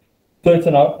 So it's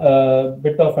a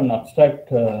bit of an abstract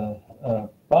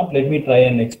part. Let me try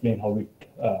and explain how it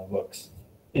works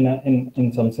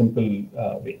in some simple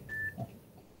way.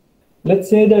 Let's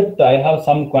say that I have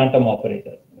some quantum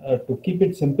operator. To keep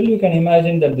it simple, you can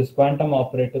imagine that this quantum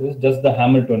operator is just the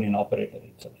Hamiltonian operator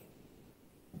itself.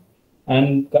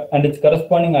 And its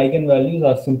corresponding eigenvalues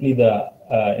are simply the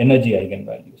energy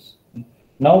eigenvalues.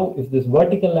 Now, if this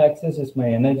vertical axis is my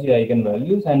energy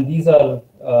eigenvalues, and these are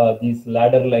these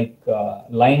ladder-like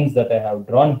lines that I have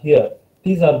drawn here,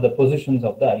 these are the positions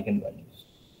of the eigenvalues.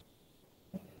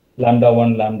 Lambda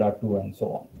 1, lambda 2, and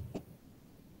so on.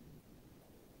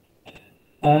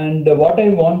 And what I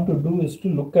want to do is to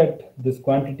look at this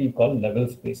quantity called level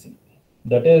spacing.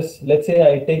 That is, let's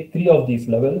say I take 3 of these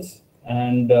levels,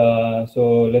 and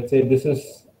so let's say this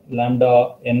is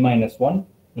lambda n minus 1,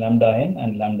 lambda n,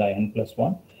 and lambda n plus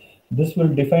 1. This will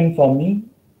define for me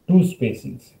 2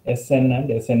 spacings, Sn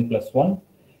and Sn plus 1.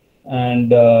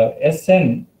 And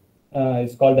Sn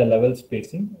is called a level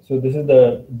spacing. So this is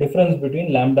the difference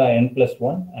between lambda n plus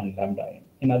 1 and lambda n.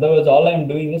 In other words, all I'm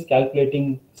doing is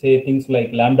calculating, say, things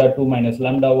like lambda 2 minus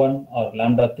lambda 1 or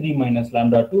lambda 3 minus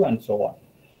lambda 2 and so on.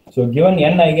 So given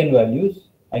n eigenvalues,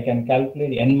 I can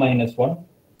calculate n minus 1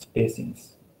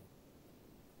 spacings.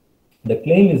 The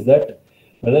claim is that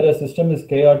whether a system is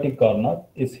chaotic or not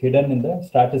is hidden in the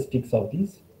statistics of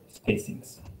these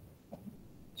spacings.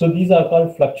 So these are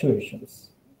called fluctuations.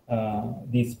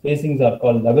 These spacings are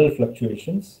called level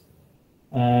fluctuations.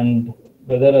 And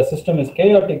whether a system is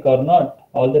chaotic or not,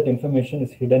 all that information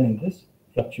is hidden in these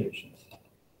fluctuations.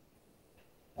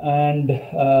 And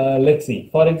let's see,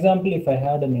 for example, if I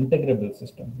had an integrable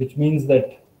system, which means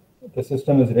that the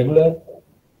system is regular,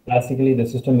 classically the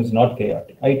system is not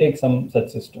chaotic. I take some such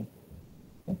system.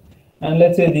 And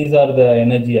let's say these are the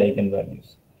energy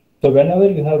eigenvalues. So whenever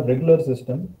you have regular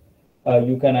system,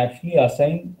 you can actually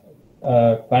assign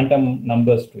quantum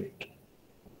numbers to it.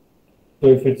 So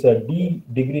if it's a d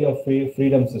degree of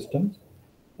freedom systems,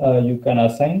 you can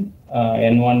assign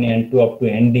n1, n2 up to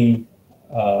nd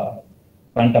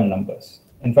quantum numbers.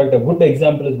 In fact, a good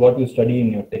example is what you study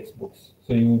in your textbooks.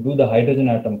 So you do the hydrogen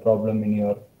atom problem in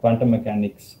your quantum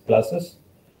mechanics classes,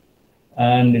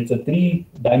 and it's a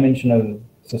 3-dimensional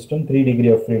system, 3 degree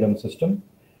of freedom system.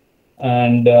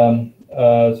 And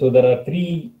so there are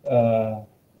 3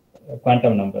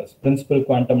 quantum numbers: principal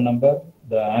quantum number,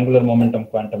 the angular momentum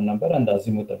quantum number, and the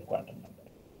azimuthal quantum number.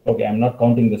 Okay, I'm not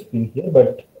counting the spin here,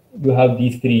 but you have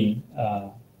these 3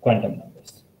 quantum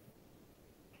numbers.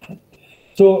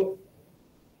 So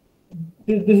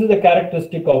this is the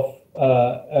characteristic of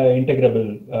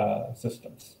integrable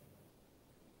systems.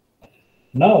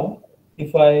 Now,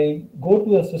 if I go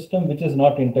to a system which is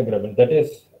not integrable, that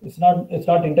is, it's not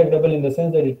integrable in the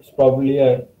sense that it's probably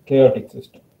a chaotic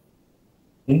system.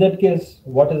 In that case,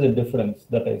 what is the difference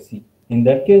that I see? In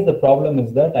that case, the problem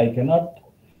is that I cannot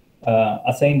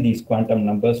assign these quantum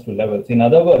numbers to levels. In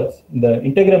other words, in the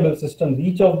integrable systems,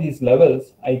 each of these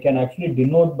levels I can actually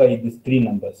denote by these 3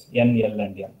 numbers, n, l,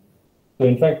 and m. So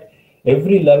in fact,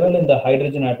 every level in the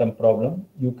hydrogen atom problem,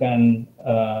 you can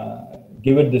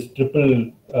give it this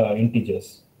triple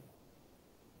integers.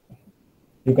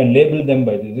 You can label them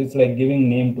by this. It's like giving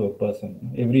name to a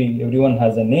person. Everyone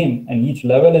has a name, and each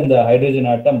level in the hydrogen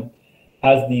atom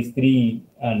has these 3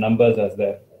 numbers as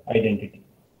their identity,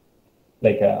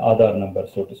 like an Aadhaar number,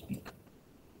 so to speak.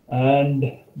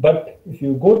 But if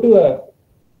you go to a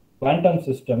quantum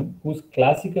system whose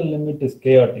classical limit is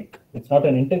chaotic, it's not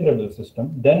an integrable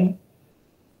system, then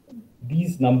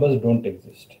these numbers don't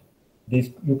exist.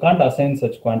 You can't assign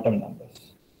such quantum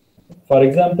numbers. For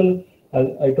example,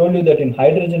 I told you that in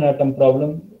hydrogen atom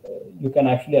problem, you can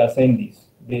actually assign these.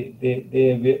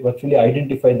 They virtually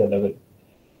identify the level.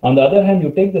 On the other hand,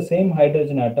 you take the same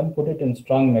hydrogen atom, put it in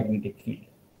strong magnetic field.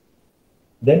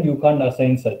 Then you can't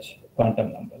assign such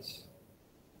quantum numbers.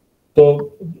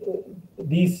 So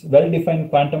these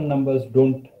well-defined quantum numbers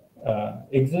don't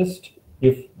exist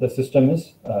if the system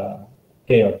is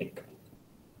chaotic.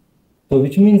 So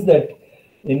which means that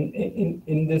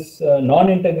in this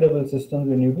non-integrable systems,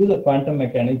 when you do the quantum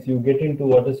mechanics, you get into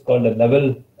what is called a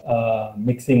level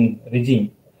mixing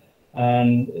regime.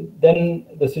 And then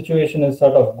the situation is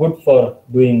sort of good for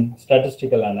doing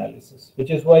statistical analysis, which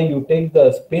is why you take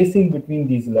the spacing between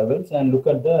these levels and look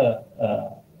at the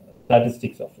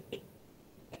statistics of it.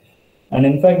 And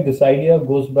in fact, this idea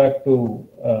goes back to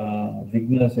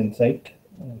Wigner's insight.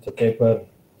 It's a paper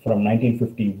from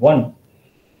 1951.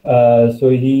 So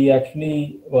he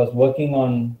actually was working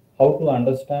on how to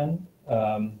understand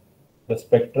the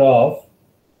spectra of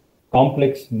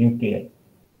complex nuclei.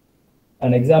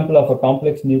 An example of a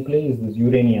complex nuclei is this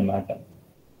uranium atom.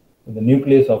 The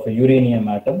nucleus of a uranium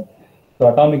atom,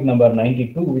 so atomic number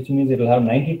 92, which means it will have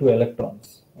 92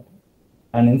 electrons.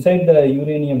 And inside the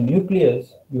uranium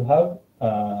nucleus, you have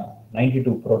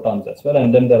 92 protons as well,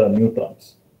 and then there are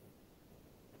neutrons.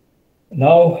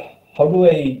 Now, how do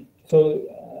I, so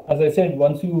as I said,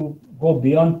 once you go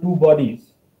beyond two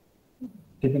bodies,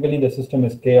 typically the system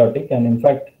is chaotic, and in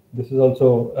fact, this is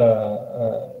also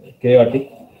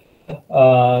chaotic.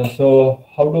 So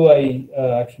how do I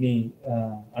actually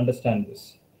understand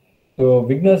this? So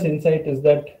Wigner's insight is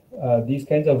that these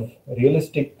kinds of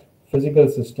realistic physical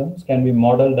systems can be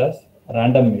modeled as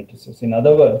random matrices. In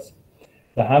other words,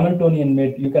 the Hamiltonian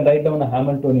matrix, you can write down a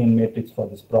Hamiltonian matrix for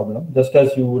this problem, just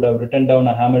as you would have written down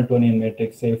a Hamiltonian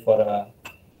matrix, say, for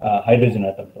a hydrogen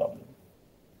atom problem.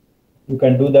 You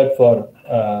can do that for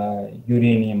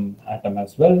uranium atom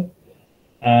as well.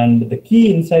 And the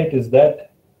key insight is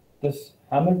that this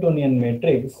Hamiltonian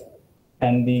matrix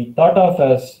can be thought of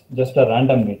as just a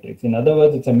random matrix. In other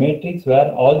words, it's a matrix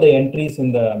where all the entries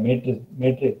in the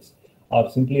matrix are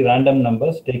simply random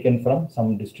numbers taken from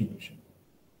some distribution.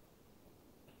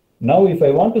 Now, if I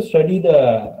want to study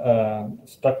the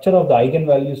structure of the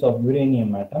eigenvalues of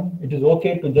uranium atom, it is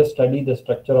okay to just study the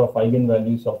structure of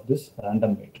eigenvalues of this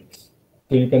random matrix.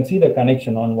 So you can see the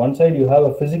connection. On one side, you have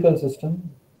a physical system,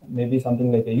 maybe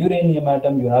something like a uranium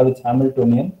atom, you have its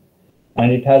Hamiltonian,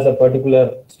 and it has a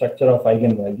particular structure of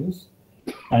eigenvalues.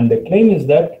 And the claim is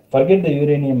that, forget the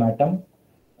uranium atom,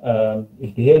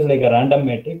 it behaves like a random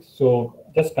matrix. So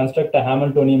just construct a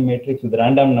Hamiltonian matrix with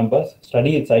random numbers,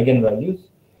 study its eigenvalues.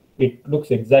 It looks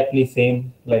exactly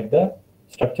same like the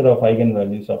structure of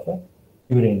eigenvalues of a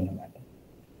uranium atom.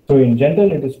 So in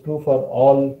general, it is true for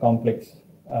all complex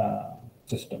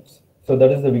systems. So that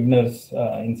is the Wigner's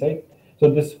insight. So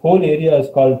this whole area is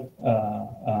called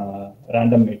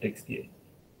random matrix theory.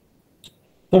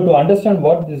 So to understand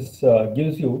what this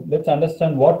gives you, let's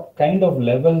understand what kind of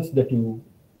levels that you,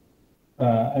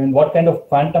 what kind of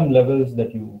quantum levels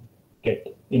that you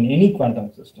get in any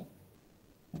quantum system.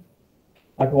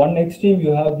 At one extreme,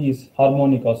 you have these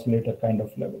harmonic oscillator kind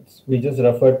of levels. We just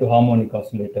referred to harmonic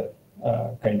oscillator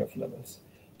kind of levels.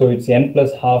 So it's n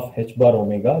plus half h bar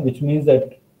omega, which means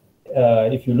that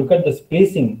if you look at the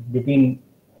spacing between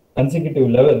consecutive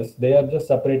levels, they are just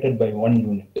separated by 1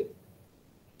 unit.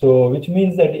 So which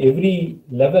means that every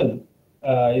level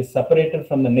is separated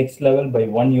from the next level by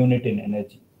 1 unit in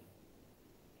energy.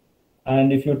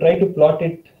 And if you try to plot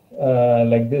it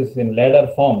like this in ladder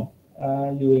form,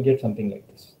 you will get something like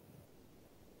this,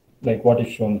 like what is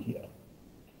shown here.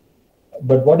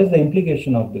 But what is the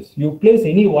implication of this? You place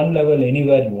any one level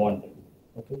anywhere you want.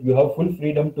 Okay? You have full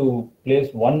freedom to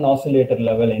place one oscillator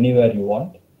level anywhere you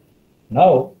want.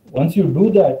 Now, once you do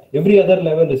that, every other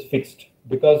level is fixed,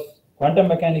 because quantum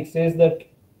mechanics says that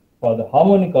for the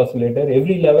harmonic oscillator,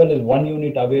 every level is 1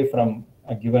 unit away from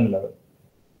a given level.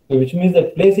 So which means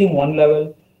that placing one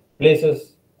level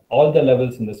places all the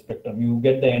levels in the spectrum. You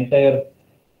get the entire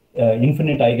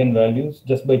infinite eigenvalues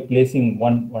just by placing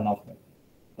one of them.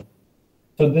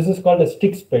 So this is called a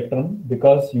stick spectrum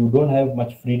because you don't have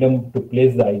much freedom to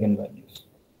place the eigenvalues.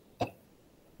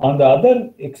 On the other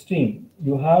extreme,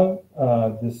 you have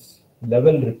this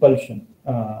level repulsion.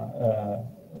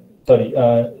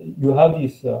 You have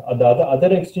these, at the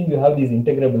other extreme, you have these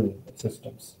integrable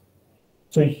systems.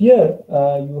 So here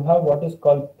you have what is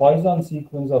called Poisson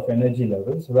sequence of energy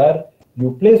levels, where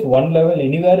you place one level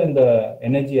anywhere in the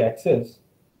energy axis,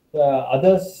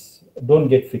 others don't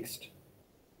get fixed.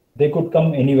 They could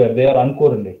come anywhere, they are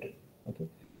uncorrelated. Okay?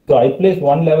 So I place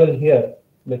one level here,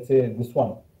 let's say this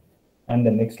one, and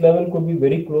the next level could be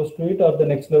very close to it, or the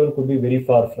next level could be very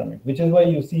far from it, which is why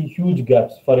you see huge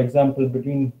gaps. For example,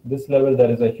 between this level,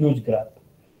 there is a huge gap.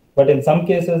 But in some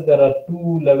cases, there are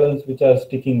two levels which are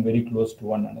sticking very close to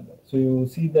one another. So you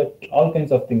see that all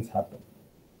kinds of things happen.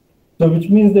 So which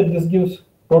means that this gives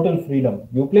total freedom.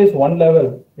 You place one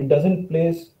level, it doesn't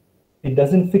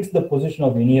fix the position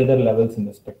of any other levels in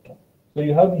the spectrum. So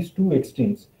you have these two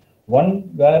extremes.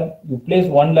 One where you place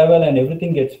one level and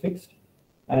everything gets fixed,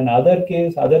 and other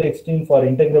extreme for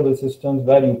integrable systems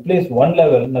where you place one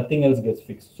level, nothing else gets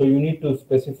fixed. So you need to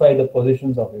specify the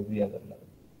positions of every other level.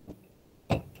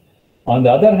 On the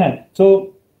other hand,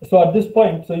 so at this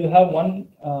point, so you have one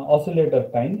oscillator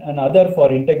kind and other for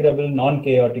integrable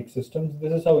non-chaotic systems.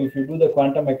 This is how, if you do the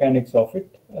quantum mechanics of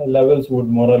it, levels would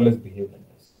more or less behave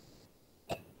like this.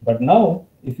 But now,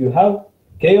 if you have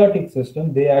chaotic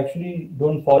system, they actually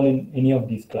don't fall in any of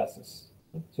these classes.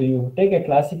 So you take a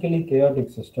classically chaotic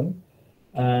system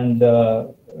and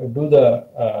do the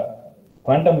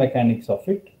quantum mechanics of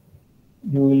it,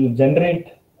 you will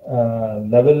generate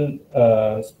level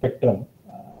spectrum,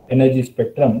 energy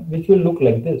spectrum, which will look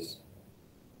like this.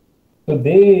 So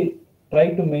they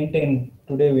try to maintain,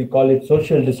 today we call it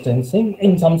social distancing.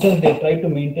 In some sense, they try to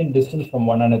maintain distance from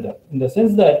one another, in the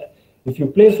sense that if you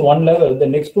place one level, the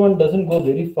next one doesn't go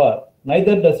very far,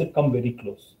 neither does it come very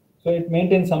close. So it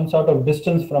maintains some sort of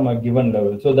distance from a given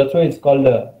level. So that's why it's called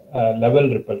a level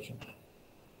repulsion.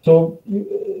 So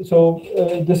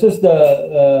this is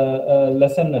the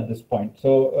lesson at this point.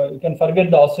 So you can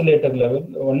forget the oscillator level.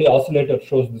 Only oscillator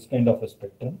shows this kind of a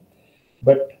spectrum.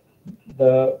 But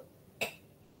the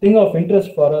thing of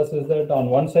interest for us is that on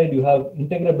one side you have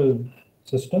integrable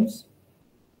systems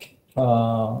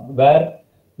where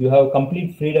you have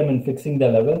complete freedom in fixing the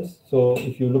levels. So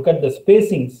if you look at the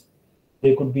spacings,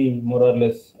 they could be more or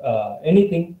less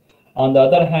anything. On the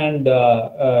other hand,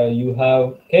 you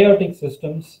have chaotic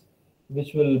systems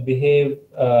which will behave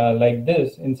like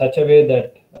this in such a way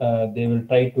that they will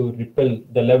try to repel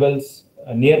the levels,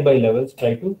 nearby levels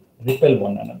try to repel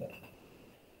one another.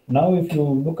 Now, if you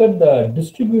look at the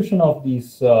distribution of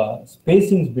these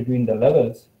spacings between the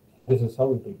levels, this is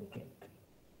how it will look like.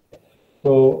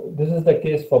 So this is the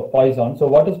case for Poisson. So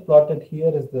what is plotted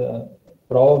here is the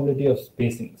probability of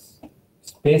spacings.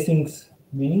 Spacings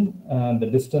meaning the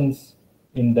distance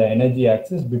in the energy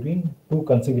axis between two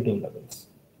consecutive levels.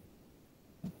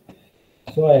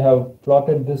 So I have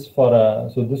plotted this for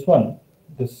so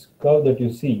this curve that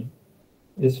you see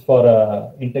is for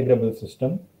a integrable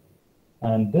system.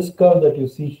 And this curve that you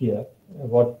see here,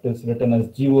 what is written as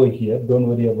GO here, don't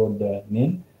worry about the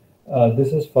name.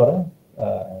 This is for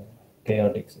a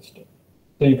chaotic system.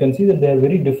 So you can see that they are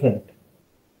very different.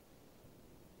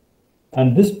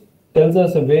 And this tells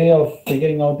us a way of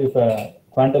figuring out if a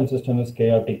quantum system is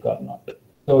chaotic or not.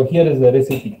 So here is the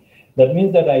recipe. That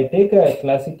means that I take a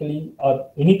classically or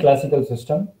any classical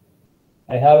system,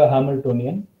 I have a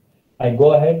Hamiltonian, I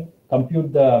go ahead,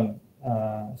 compute the,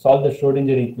 solve the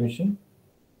Schrodinger equation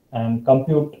and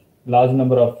compute large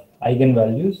number of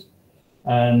eigenvalues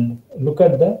and look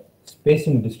at the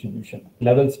spacing distribution,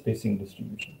 level spacing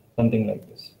distribution, something like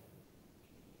this.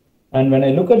 And when I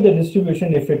look at the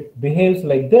distribution, if it behaves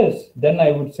like this, then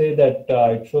I would say that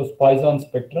it shows Poisson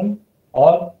spectrum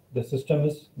or the system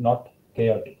is not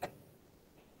chaotic.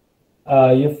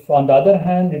 If on the other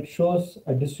hand, it shows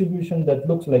a distribution that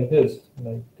looks like this,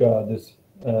 this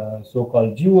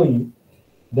so-called GOE,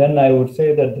 then I would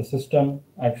say that the system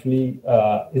actually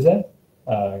is a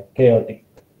chaotic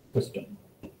system.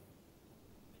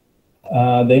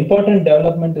 The important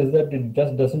development is that it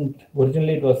just doesn't,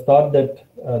 originally it was thought that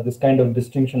this kind of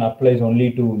distinction applies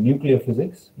only to nuclear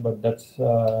physics, but that's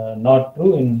not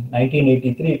true. In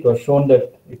 1983, it was shown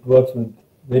that it works with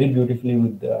very beautifully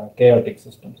with chaotic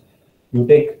systems. You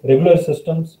take regular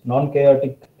systems,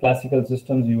 non-chaotic classical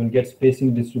systems, you will get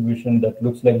spacing distribution that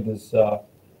looks like this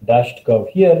dashed curve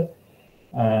here.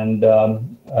 And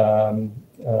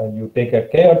you take a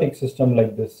chaotic system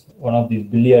like this, one of these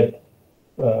billiard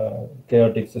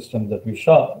chaotic systems that we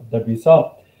saw,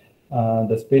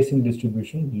 the spacing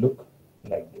distribution look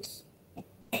like this.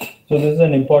 So this is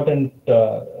an important,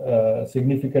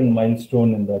 significant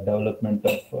milestone in the development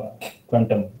of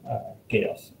quantum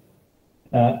chaos.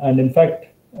 And in fact,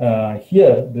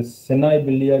 here, this Senai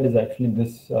billiard is actually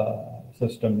this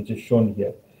system which is shown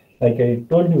here. Like I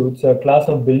told you, it's a class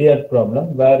of billiard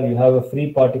problem where you have a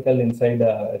free particle inside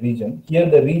a region. Here,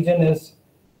 the region is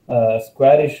a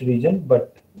squarish region,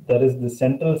 but there is the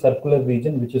central circular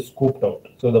region which is scooped out.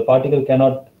 So the particle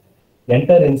cannot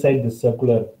enter inside this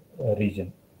circular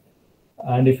region.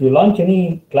 And if you launch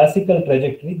any classical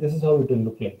trajectory, this is how it will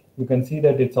look like. You can see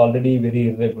that it's already very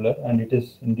irregular and it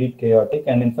is indeed chaotic.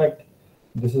 And in fact,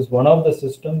 this is one of the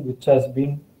systems which has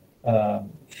been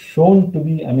shown to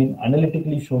be,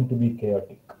 analytically shown to be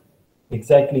chaotic,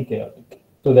 exactly chaotic.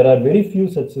 So there are very few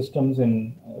such systems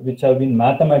which have been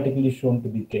mathematically shown to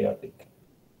be chaotic,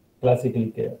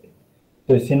 classically chaotic.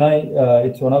 So Senai,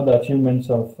 it's one of the achievements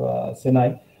of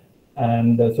Senai.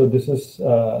 And so this is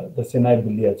the Senai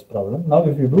billiards problem. Now,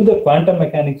 if you do the quantum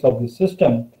mechanics of this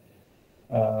system,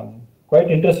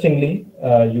 quite interestingly,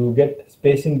 you get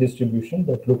spacing distribution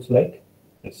that looks like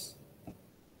this.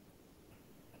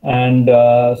 And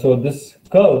so this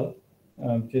curve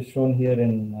which is shown here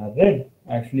in red,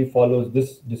 actually follows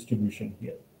this distribution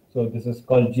here. So this is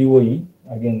called GOE.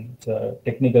 Again, it's a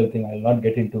technical thing I'll not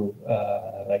get into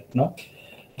right now,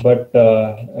 but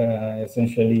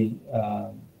essentially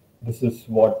this is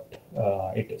what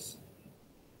it is.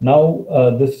 Now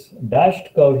this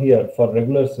dashed curve here for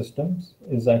regular systems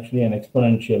is actually an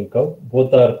exponential curve.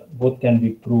 Both can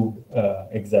be proved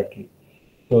exactly.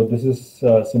 So this is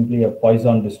simply a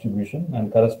Poisson distribution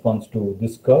and corresponds to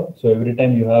this curve. So every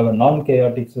time you have a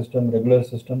non-chaotic system, regular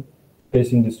system,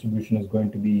 spacing distribution is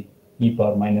going to be e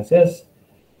power minus s.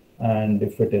 And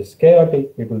if it is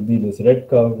chaotic, it will be this red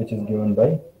curve, which is given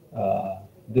by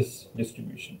this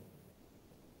distribution.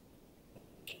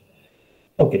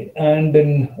 Okay, and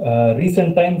in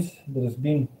recent times, there has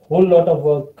been a whole lot of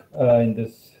work in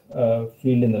this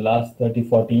field in the last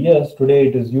 30-40 years. Today,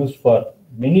 it is used for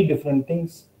many different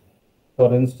things.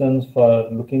 For instance, for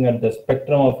looking at the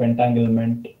spectrum of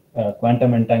entanglement,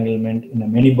 quantum entanglement in a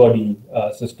many-body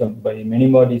system. By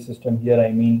many-body system here,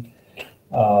 I mean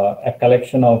a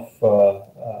collection of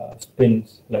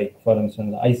spins, like for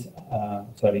instance,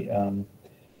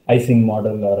 Ising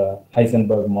model or a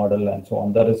Heisenberg model, and so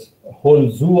on. There is a whole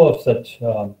zoo of such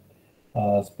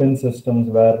spin systems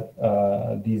where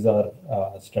these are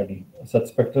studied. Such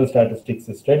spectral statistics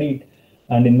is studied,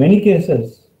 and in many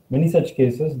cases, many such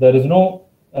cases, there is no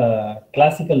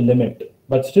classical limit,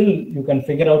 but still you can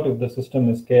figure out if the system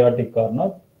is chaotic or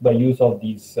not by use of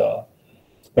these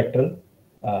spectral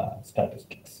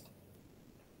statistics.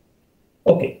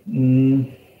 Okay.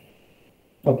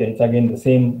 Okay, it's again the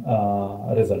same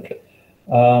result.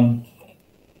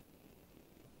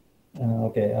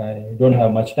 Okay, I don't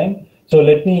have much time, so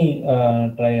let me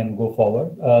try and go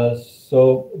forward.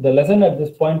 So the lesson at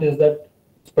this point is that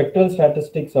spectral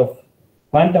statistics of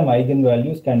quantum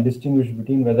eigenvalues can distinguish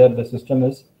between whether the system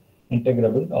is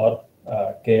integrable or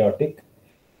chaotic.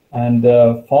 And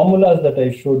the formulas that I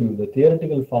showed you, the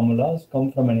theoretical formulas,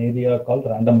 come from an area called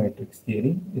random matrix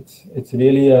theory. It's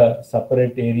really a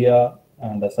separate area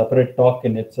and a separate talk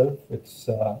in itself.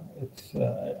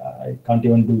 I can't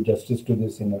even do justice to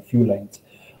this in a few lines.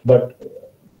 But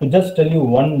to just tell you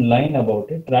one line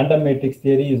about it, random matrix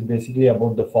theory is basically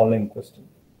about the following question.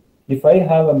 If I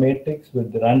have a matrix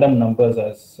with random numbers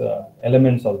as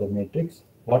elements of the matrix,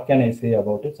 what can I say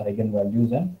about its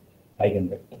eigenvalues and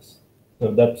eigenvectors?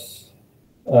 So that's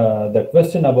the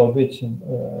question about which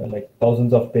like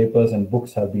thousands of papers and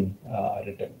books have been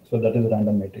written. So that is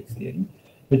random matrix theory,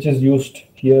 which is used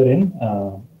here in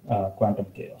quantum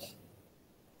chaos.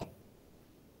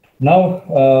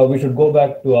 Now we should go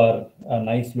back to our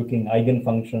nice looking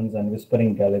eigenfunctions and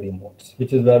whispering gallery modes,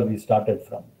 which is where we started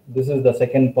from. This is the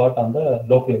second part on the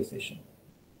localization.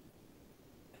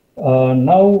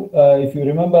 Now, if you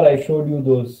remember, I showed you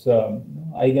those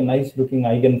nice looking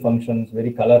eigenfunctions,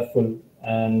 very colorful,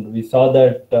 and we saw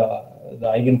that the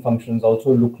eigenfunctions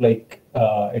also look like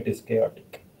it is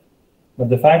chaotic. But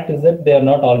the fact is that they are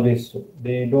not always so.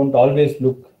 They don't always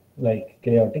look like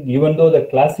chaotic, even though the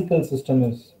classical system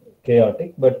is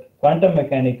chaotic, but quantum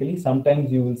mechanically,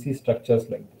 sometimes you will see structures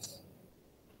like this.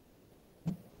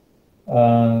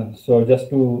 So just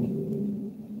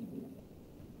to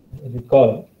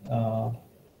recall,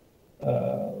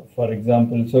 for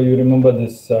example, so you remember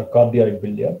this cardioid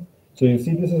billiard. So you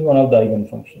see this is one of the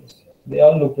eigenfunctions. They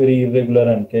all look very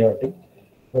irregular and chaotic,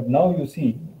 but now you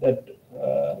see that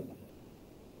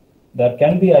there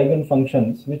can be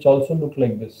eigenfunctions which also look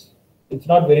like this. It's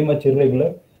not very much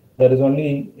irregular. There is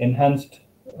only enhanced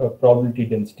probability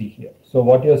density here. So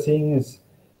what you're seeing is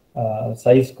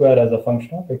psi square as a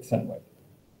function of x and y.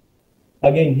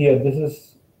 Again here, this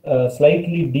is a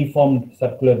slightly deformed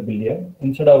circular billiard.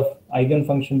 Instead of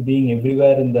eigenfunction being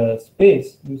everywhere in the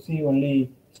space, you see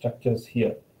only structures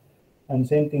here. And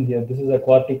same thing here, this is a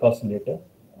quartic oscillator,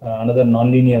 another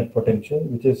nonlinear potential,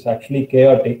 which is actually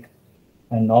chaotic.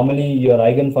 And normally your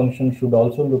eigenfunction should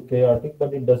also look chaotic,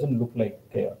 but it doesn't look like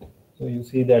chaotic. So you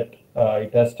see that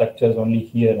it has structures only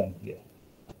here and here.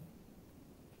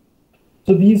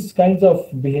 So these kinds of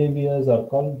behaviors are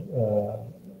called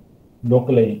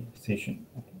localization.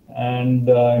 And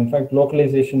in fact,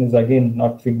 localization is again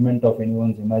not figment of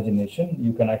anyone's imagination.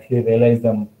 You can actually realize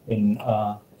them in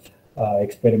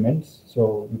experiments.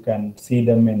 So you can see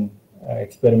them in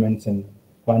experiments in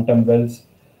quantum wells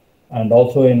and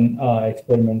also in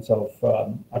experiments of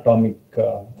atomic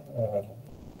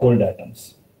cold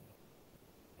atoms.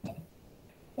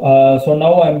 So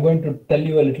now I'm going to tell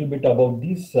you a little bit about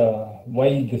these,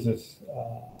 why this is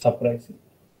surprising.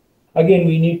 Again,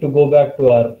 we need to go back to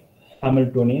our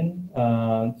Hamiltonian.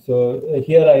 So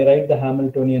here I write the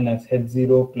Hamiltonian as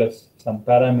h0 plus some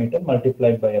parameter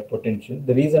multiplied by a potential.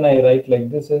 The reason I write like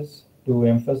this is to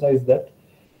emphasize that.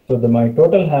 So my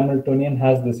total Hamiltonian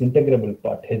has this integrable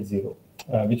part h0,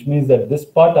 which means that this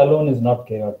part alone is not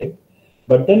chaotic.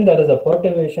 But then there is a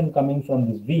perturbation coming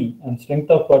from this V, and strength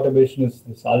of perturbation is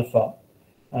this alpha.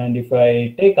 And if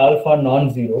I take alpha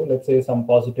non-zero, let's say some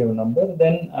positive number,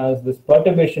 then as this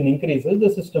perturbation increases, the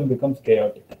system becomes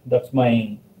chaotic. That's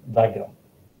my background.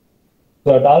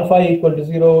 So at alpha equal to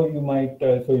 0, you might,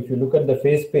 so if you look at the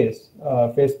phase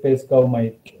space curve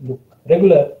might look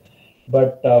regular,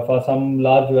 but for some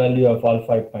large value of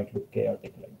alpha, it might look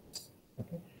chaotic like this.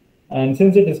 Okay? And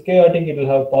since it is chaotic, it will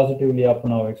have positively up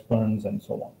and down exponents and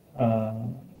so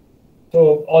on.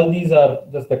 So all these are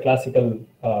just the classical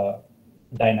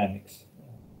dynamics.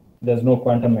 There's no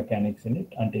quantum mechanics in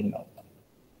it until now.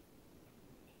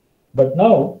 But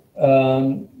now,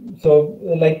 so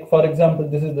like for example,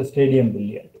 this is the stadium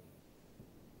billiard.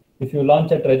 If you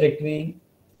launch a trajectory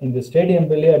in the stadium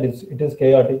billiard, it is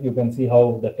chaotic. You can see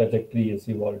how the trajectory is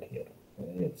evolved here.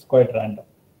 It's quite random.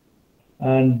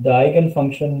 And the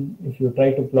eigenfunction, if you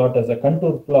try to plot as a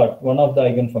contour plot, one of the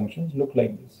eigenfunctions look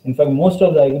like this. In fact, most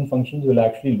of the eigenfunctions will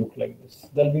actually look like this.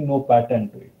 There'll be no pattern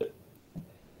to it.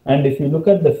 And if you look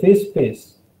at the phase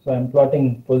space, so I'm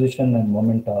plotting position and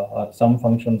momenta, or some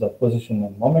functions of position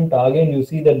and momenta, again you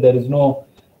see that there is no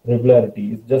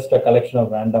regularity. It's just a collection of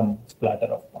random splatter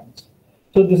of points.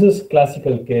 So this is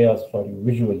classical chaos for you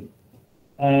visually.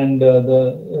 And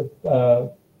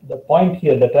the point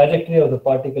here, the trajectory of the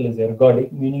particle is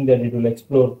ergodic, meaning that it will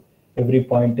explore every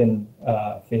point in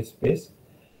phase space.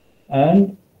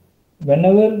 And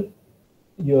whenever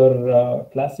your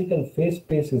classical phase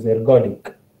space is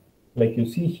ergodic, like you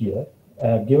see here,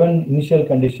 given initial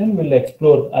condition will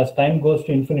explore as time goes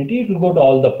to infinity, it will go to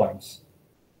all the points.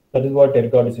 That is what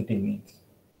ergodicity means.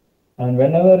 And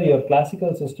whenever your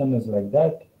classical system is like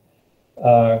that,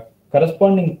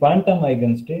 corresponding quantum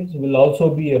eigenstates will also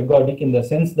be ergodic in the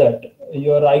sense that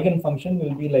your eigenfunction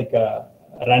will be like a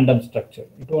random structure.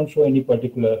 It won't show any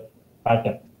particular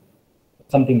pattern,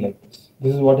 something like this.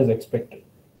 This is what is expected.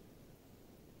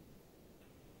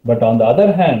 But on the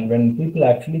other hand, when people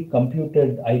actually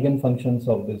computed eigenfunctions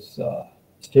of this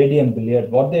stadium billiard,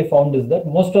 what they found is that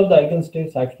most of the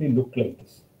eigenstates actually look like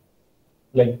this.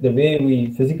 Like the way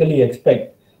we physically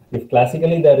expect. If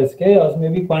classically there is chaos,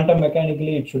 maybe quantum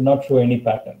mechanically it should not show any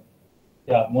pattern.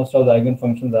 Yeah, most of the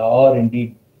eigenfunctions are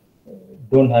indeed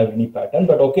don't have any pattern,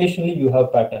 but occasionally you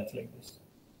have patterns like this.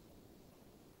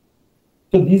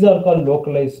 So these are called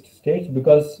localized states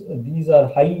because these are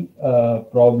high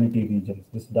probability regions,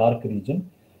 this dark region,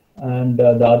 and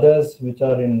the others which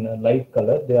are in light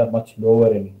color, they are much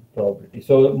lower in probability.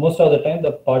 So most of the time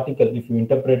the particle, if you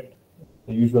interpret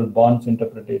the usual Bond's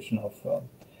interpretation of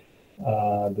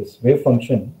this wave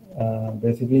function,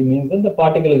 basically means that the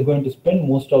particle is going to spend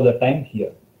most of the time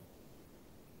here.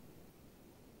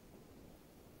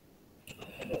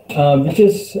 Which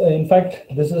is, in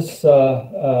fact, this is,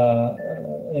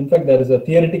 in fact, there is a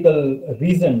theoretical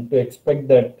reason to expect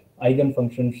that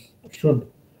eigenfunctions should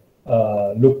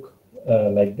look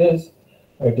like this.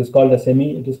 It is called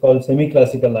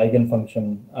semi-classical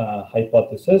eigenfunction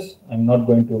hypothesis. I'm not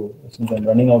going to, since I'm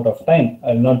running out of time,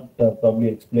 I'll not probably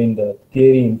explain the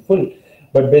theory in full.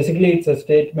 But basically, it's a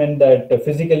statement that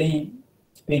physically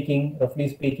speaking, roughly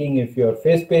speaking, if your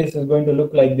phase space is going to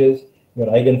look like this, your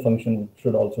eigenfunction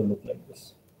should also look like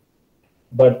this.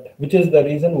 But which is the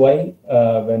reason why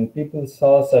when people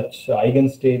saw such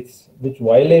eigenstates which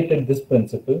violated this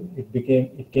principle,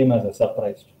 it came as a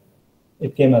surprise.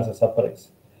 It came as a surprise.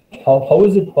 How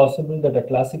is it possible that a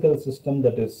classical system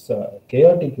that is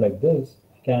chaotic like this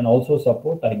can also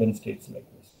support eigenstates like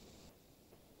this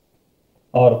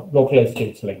or localized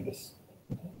states like this?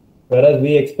 Whereas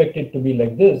we expect it to be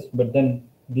like this, but then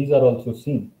these are also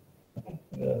seen.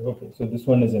 Okay, so this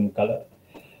one is in color.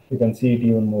 You can see it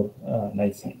even more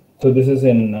nicely. So this is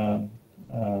in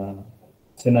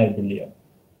Sinai billiard.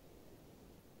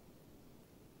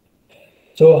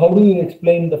 So how do you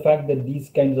explain the fact that these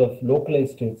kinds of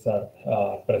localized states are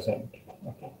present?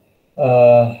 Okay.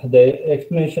 The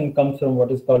explanation comes from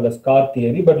what is called a scar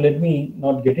theory, but let me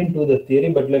not get into the theory,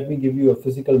 but let me give you a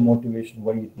physical motivation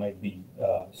why it might be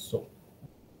so.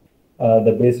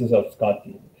 The basis of scar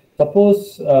theory.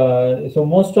 Suppose, so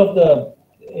most of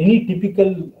any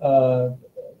typical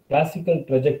classical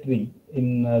trajectory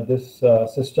in this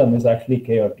system is actually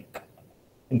chaotic.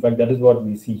 In fact, that is what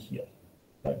we see here.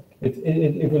 Right?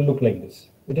 It will look like this.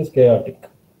 It is chaotic.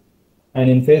 And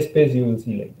in phase space, you will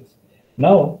see like this.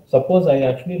 Now, suppose I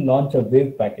actually launch a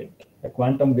wave packet a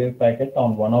quantum wave packet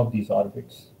on one of these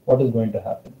orbits, what is going to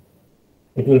happen?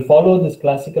 It will follow this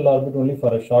classical orbit only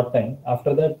for a short time.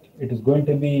 After that, it is going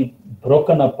to be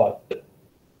broken apart.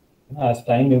 As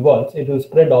time evolves, it will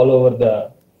spread all over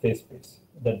the phase space,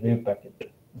 that wave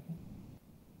packet.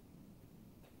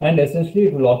 And essentially,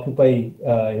 it will occupy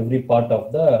every part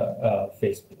of the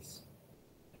phase space.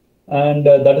 And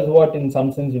that is what, in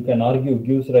some sense, you can argue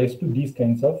gives rise to these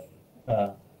kinds of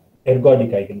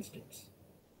ergodic eigenstates.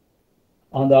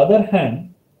 On the other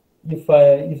hand,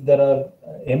 if there are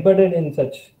embedded in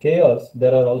such chaos,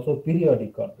 there are also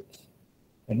periodic orbits.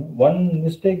 One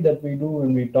mistake that we do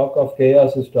when we talk of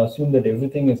chaos is to assume that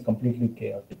everything is completely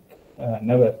chaotic.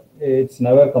 Never. It's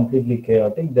never completely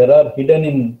chaotic. There are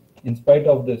hidden in spite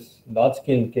of this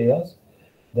large-scale chaos,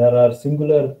 there are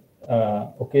singular,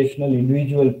 occasional,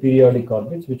 individual periodic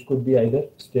orbits, which could be either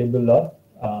stable or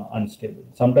unstable.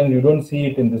 Sometimes you don't see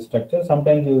it in this structure.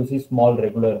 Sometimes you will see small,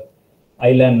 regular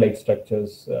island-like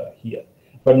structures here.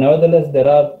 But nevertheless, there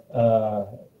are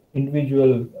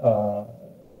individual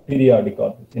periodic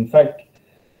orbits. In fact,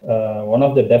 one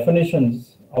of the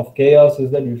definitions of chaos is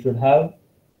that you should have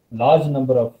large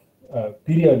number of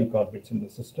periodic orbits in the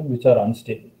system which are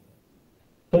unstable.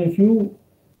 So if you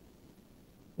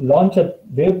launch a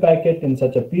wave packet in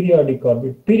such a periodic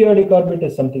orbit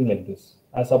is something like this,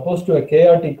 as opposed to a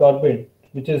chaotic orbit,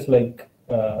 which is like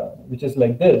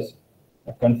this,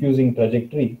 a confusing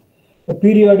trajectory. A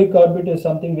periodic orbit is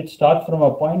something which starts from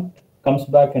a point, comes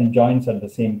back and joins at the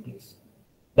same place.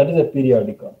 That is a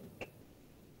periodic orbit.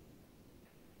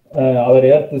 Our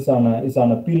Earth is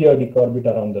on a periodic orbit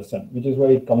around the Sun, which is why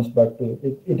it comes back to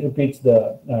it repeats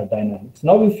the dynamics.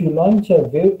 Now, if you launch a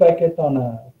wave packet on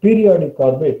a periodic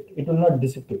orbit, it will not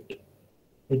dissipate.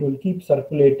 It will keep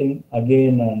circulating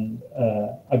again and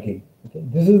again. Okay?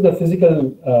 This is the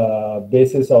physical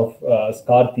basis of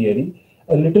scar theory.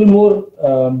 A little more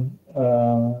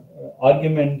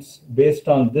arguments based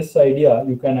on this idea,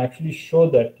 you can actually show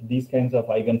that these kinds of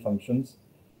eigenfunctions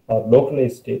or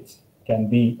localized states can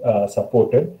be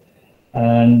supported,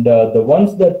 and the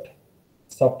ones that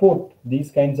support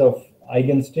these kinds of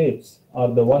eigenstates are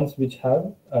the ones which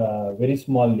have very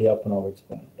small Lyapunov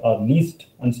exponent or least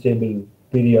unstable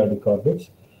periodic orbits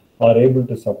are able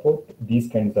to support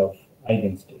these kinds of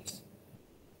eigenstates.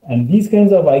 And these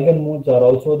kinds of eigenmodes are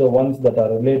also the ones that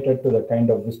are related to the kind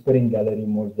of whispering gallery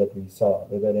modes that we saw,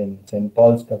 whether in St.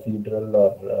 Paul's Cathedral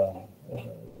or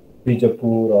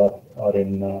Bijapur or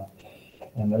in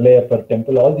Alayapur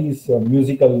Temple. All these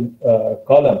musical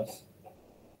columns,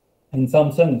 in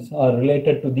some sense, are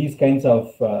related to these kinds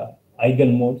of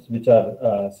eigenmodes which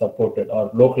are supported, or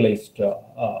localized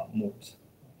modes.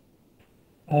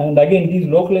 And again, these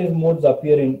localized modes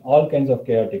appear in all kinds of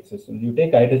chaotic systems. You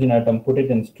take a hydrogen atom, put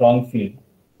it in strong field.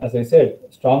 As I said,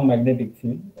 strong magnetic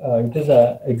field. It is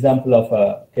an example of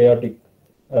a chaotic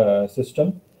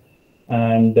system.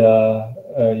 And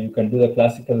you can do the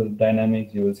classical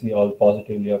dynamics. You will see all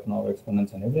positive Lyapunov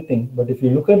exponents and everything. But if you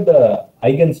look at the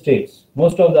eigenstates,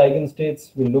 most of the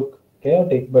eigenstates will look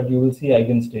chaotic, but you will see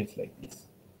eigenstates like this.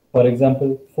 For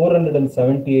example,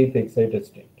 478th excited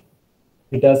state.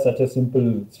 It has such a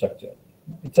simple structure.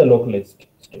 It's a localized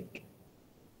state.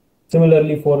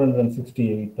 Similarly,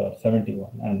 468 or 71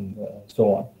 and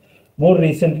so on. More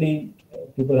recently,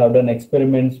 people have done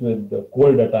experiments with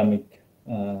cold atomic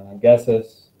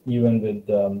gases, even with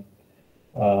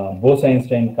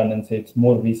Bose-Einstein condensates.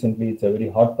 More recently, it's a very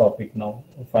hot topic now,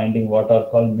 finding what are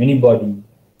called many-body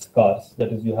scars.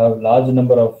 That is, you have large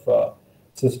number of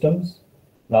systems,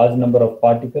 large number of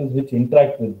particles which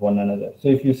interact with one another. So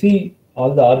if you see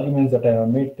all the arguments that I have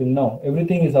made till now,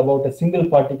 everything is about a single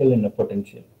particle in a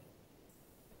potential.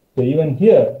 So even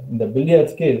here, in the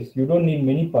billiards case, you don't need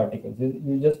many particles.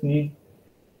 You just need,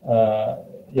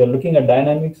 you're looking at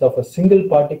dynamics of a single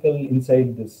particle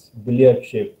inside this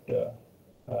billiard-shaped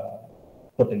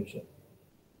potential.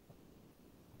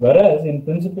 Whereas, in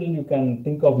principle, you can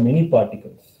think of many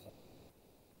particles.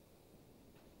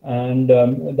 And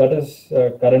that is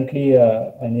currently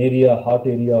an area, hot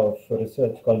area of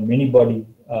research called many-body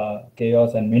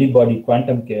chaos and many-body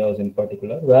quantum chaos in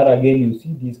particular, where again you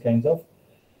see these kinds of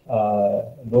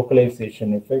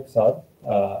localization effects or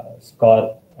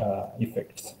scar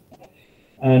effects.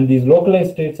 And these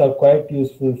localized states are quite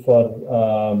useful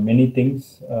for many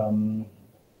things.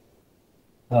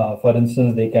 For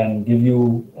instance, they can give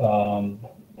you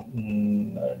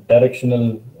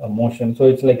directional motion. So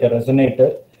it's like a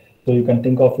resonator. So you can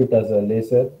think of it as a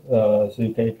laser. So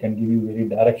it can give you very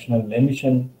directional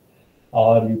emission,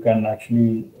 or you can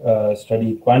actually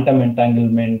study quantum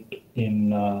entanglement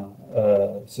in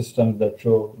systems that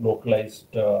show localized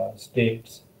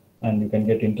states. and you can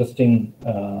get interesting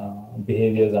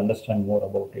behaviors, understand more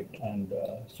about it, and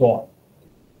so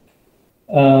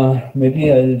on.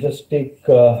 Maybe I'll just take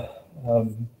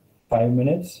 5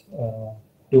 minutes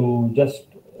to just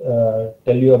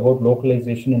tell you about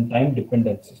localization in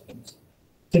time-dependent systems.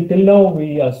 So till now,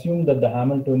 we assume that the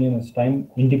Hamiltonian is time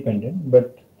independent,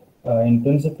 but in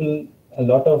principle, a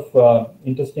lot of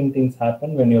interesting things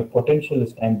happen when your potential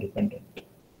is time dependent.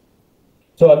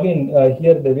 So again,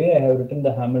 here the way I have written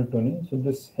the Hamiltonian, so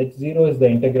this H0 is the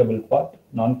integrable part,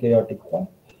 non-chaotic part,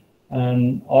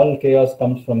 and all chaos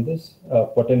comes from this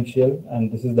potential,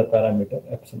 and this is the parameter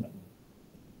epsilon.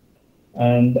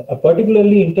 And a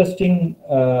particularly interesting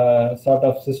sort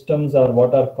of systems are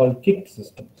what are called kicked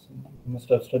systems. You must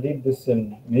have studied this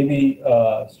in, maybe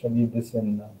studied this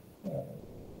in,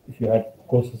 if you had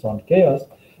courses on chaos.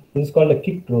 This is called a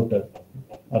kicked rotor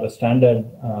or a standard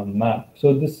map.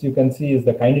 So this you can see is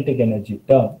the kinetic energy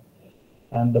term.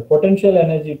 And the potential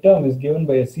energy term is given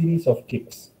by a series of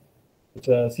kicks. It's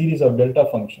a series of delta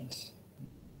functions.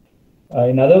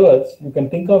 In other words, you can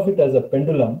think of it as a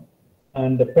pendulum,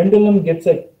 and the pendulum gets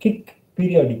a kick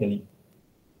periodically.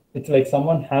 It's like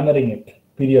someone hammering it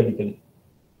periodically.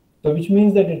 So which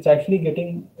means that it's actually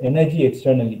getting energy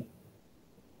externally.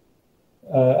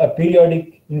 A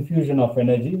periodic infusion of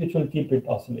energy which will keep it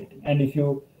oscillating. And if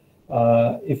you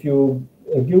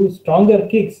give stronger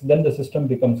kicks, then the system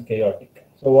becomes chaotic.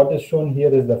 So what is shown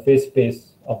here is the phase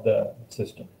space of the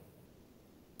system.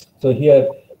 So here,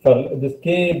 for this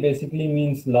K basically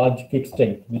means large kick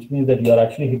strength, which means that you are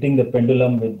actually hitting the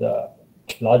pendulum with the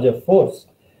larger force,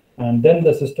 and then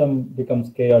the system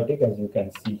becomes chaotic, as you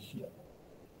can see here.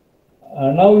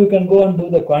 Now you can go and do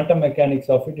the quantum mechanics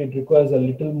of it. It requires a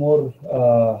little more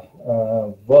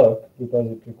work because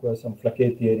it requires some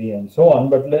Foucault theory and so on.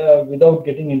 But without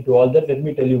getting into all that, let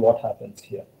me tell you what happens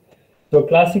here. So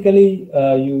classically,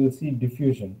 you will see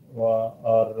diffusion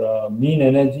or mean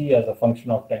energy as a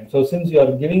function of time. So since you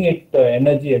are giving it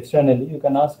energy externally, you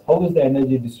can ask, how is the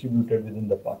energy distributed within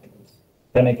the particles?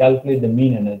 Can I calculate the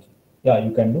mean energy? Yeah,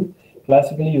 you can do.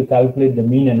 Classically, you calculate the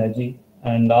mean energy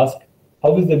and ask,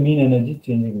 how is the mean energy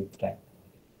changing with time?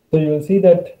 So you will see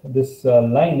that this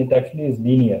line, it actually is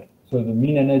linear. So the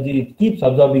mean energy, it keeps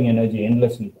absorbing energy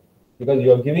endlessly because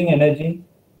you are giving energy.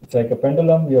 It's like a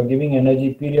pendulum. You are giving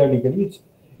energy periodically.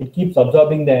 It keeps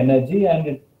absorbing the energy and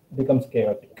it becomes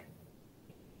chaotic.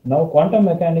 Now, quantum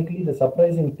mechanically, the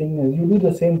surprising thing is you do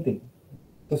the same thing.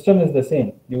 System is the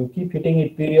same. You keep hitting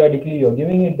it periodically. You're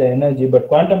giving it the energy, but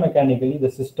quantum mechanically, the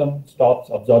system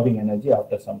stops absorbing energy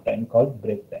after some time called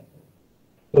break time.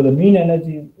 So the mean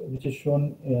energy, which is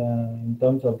shown in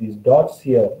terms of these dots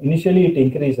here, initially it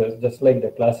increases just like the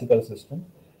classical system,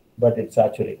 but it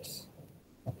saturates.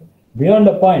 Okay. Beyond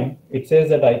a point, it says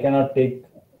that I cannot take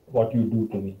what you do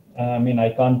to me. I mean, I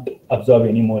can't absorb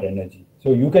any more energy.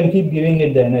 So you can keep giving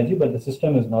it the energy, but the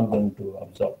system is not going to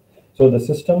absorb. So the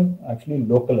system actually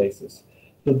localizes.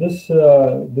 So this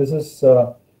is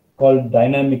called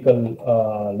dynamical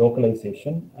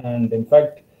localization, and in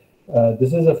fact,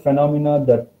 this is a phenomena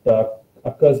that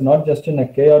occurs not just in a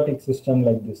chaotic system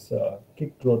like this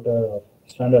kicked rotor or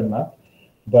standard map,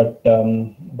 but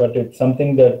it's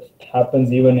something that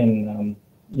happens even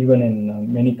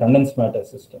in many condensed matter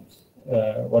systems.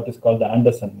 What is called the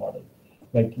Anderson model.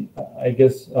 Like I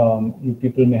guess you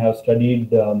people may have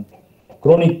studied the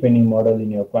chronic penny model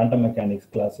in your quantum mechanics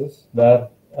classes, where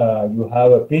you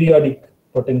have a periodic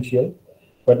potential,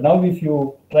 but now if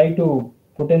you try to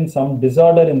put in some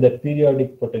disorder in that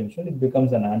periodic potential, it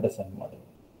becomes an Anderson model.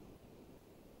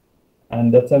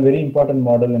 And that's a very important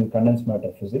model in condensed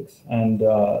matter physics. And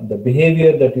the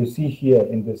behavior that you see here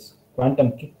in this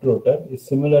quantum kicked rotor is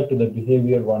similar to the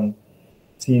behavior one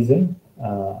sees in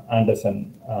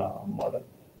Anderson model.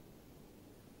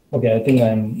 Okay, I think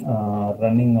I'm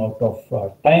running out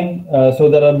of time. So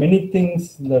there are many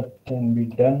things that can be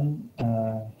done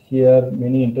here,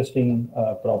 many interesting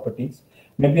properties.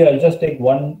 Maybe I'll just take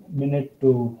 1 minute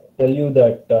to tell you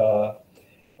that,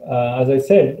 as I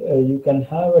said, you can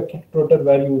have a kicked rotor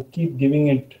where you keep giving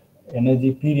it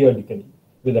energy periodically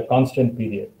with a constant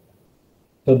period.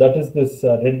 So that is this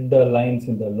red lines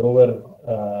in the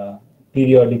lower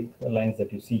periodic lines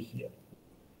that you see here.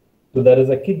 So there is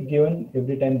a kick given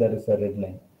every time there is a red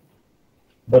line.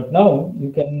 But now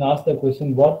you can ask the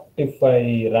question, what if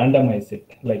I randomize it?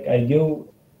 Like I give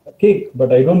a kick,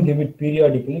 but I don't give it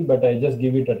periodically, but I just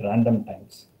give it at random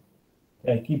times.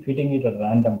 I keep hitting it at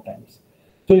random times.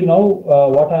 So now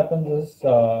what happens is,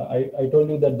 I told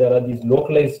you that there are these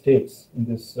localized states in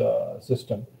this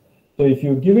system. So if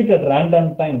you give it at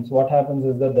random times, what happens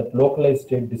is that localized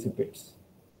state dissipates.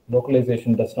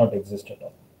 Localization does not exist at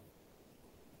all.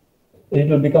 it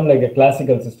will become like a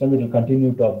classical system. It will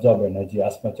continue to absorb energy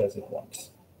as much as it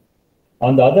wants.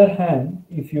 On the other hand,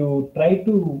 if you try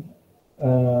to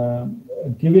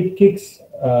give it kicks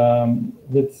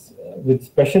with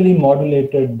specially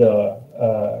modulated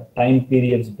time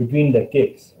periods between the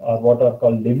kicks, or what are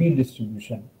called Levy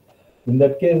distribution, in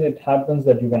that case, it happens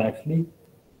that you can actually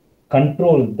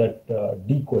control that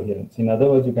decoherence. In other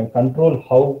words, you can control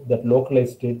how that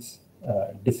localized states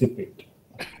dissipate.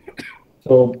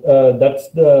 So that's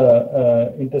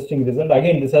the interesting result.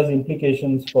 Again, this has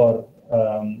implications for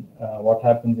what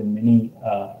happens in many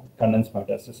condensed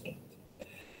matter systems.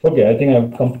 Okay, I think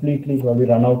I've completely probably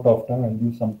run out of time. I'll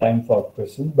leave some time for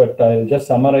questions, but I'll just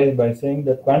summarize by saying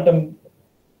that quantum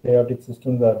chaotic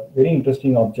systems are very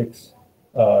interesting objects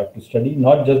to study,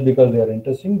 not just because they are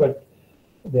interesting, but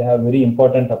they have very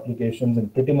important applications in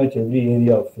pretty much every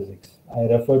area of physics. I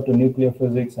refer to nuclear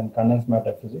physics and condensed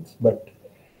matter physics, but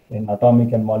in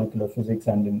atomic and molecular physics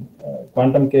and in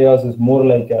quantum chaos is more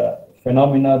like a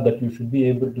phenomena that you should be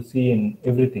able to see in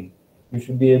everything. You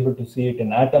should be able to see it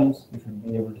in atoms, you should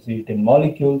be able to see it in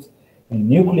molecules, in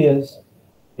nucleus,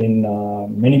 in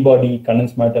many-body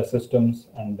condensed matter systems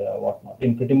and whatnot.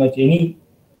 In pretty much any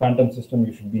quantum system,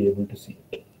 you should be able to see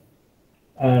it.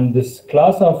 And this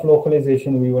class of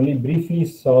localization, we only briefly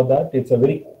saw that. It's a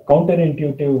very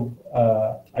counterintuitive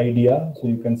idea. So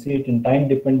you can see it in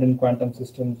time-dependent quantum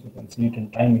systems, you can see it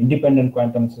in time-independent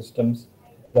quantum systems.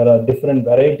 There are different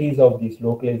varieties of these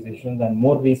localizations, and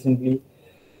more recently,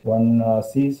 one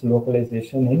sees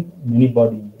localization in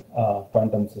many-body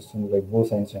quantum systems like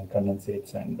Bose-Einstein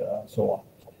condensates and so on.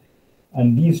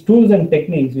 And these tools and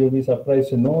techniques, you'll be surprised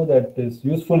to know that is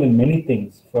useful in many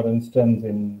things. For instance,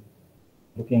 in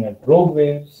looking at rogue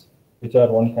waves, which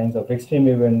are one kinds of extreme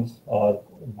events, or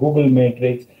Google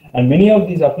matrix, and many of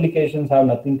these applications have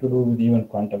nothing to do with even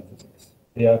quantum physics.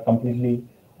 They are completely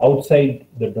outside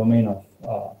the domain of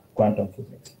quantum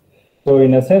physics. So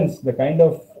in a sense, the kind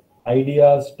of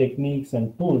ideas, techniques,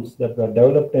 and tools that were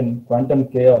developed in quantum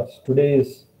chaos today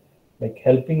is like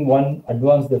helping one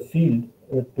advance the field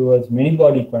towards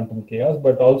many-body quantum chaos,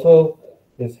 but also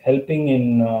is helping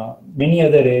in many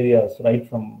other areas, right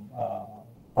from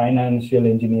financial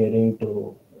engineering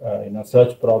to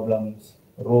search problems,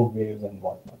 rogue waves, and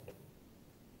whatnot.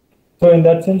 So in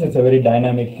that sense, it's a very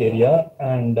dynamic area,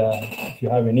 and if you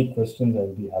have any questions,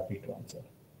 I'll be happy to answer.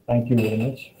 Thank you very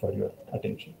much for your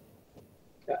attention.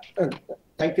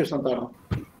 Thank you, Santanu.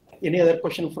 Any other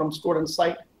question from student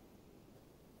side?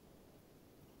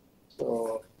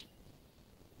 So,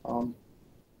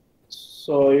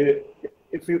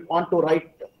 if you want to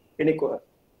write any,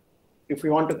 if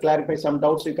you want to clarify some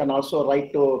doubts, you can also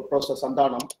write to Professor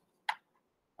Santhanam.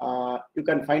 You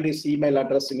can find his email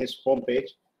address in his homepage.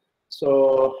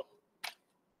 So,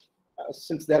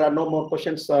 since there are no more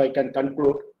questions, I can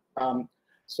conclude.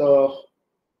 So,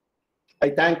 I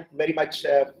thank very much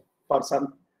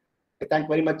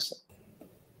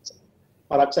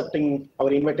for accepting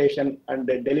our invitation and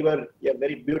deliver a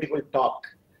very beautiful talk.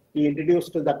 He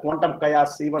introduced the quantum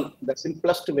chaos even the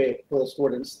simplest way to the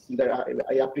students.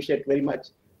 I appreciate very much,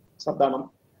 Santhanam.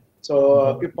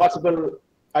 So, if possible,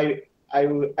 I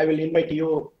will invite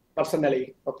you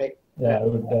personally. Okay. Yeah, I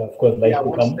would of course like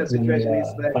to come. The situation is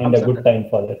find a good time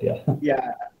for that. Yeah.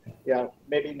 Yeah.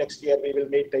 Maybe next year we will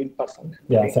meet in person.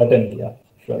 Yeah, okay? Certainly. Yeah.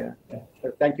 Sure.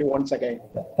 Yeah. Thank you once again.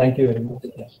 Yeah, thank you very much.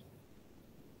 Yeah.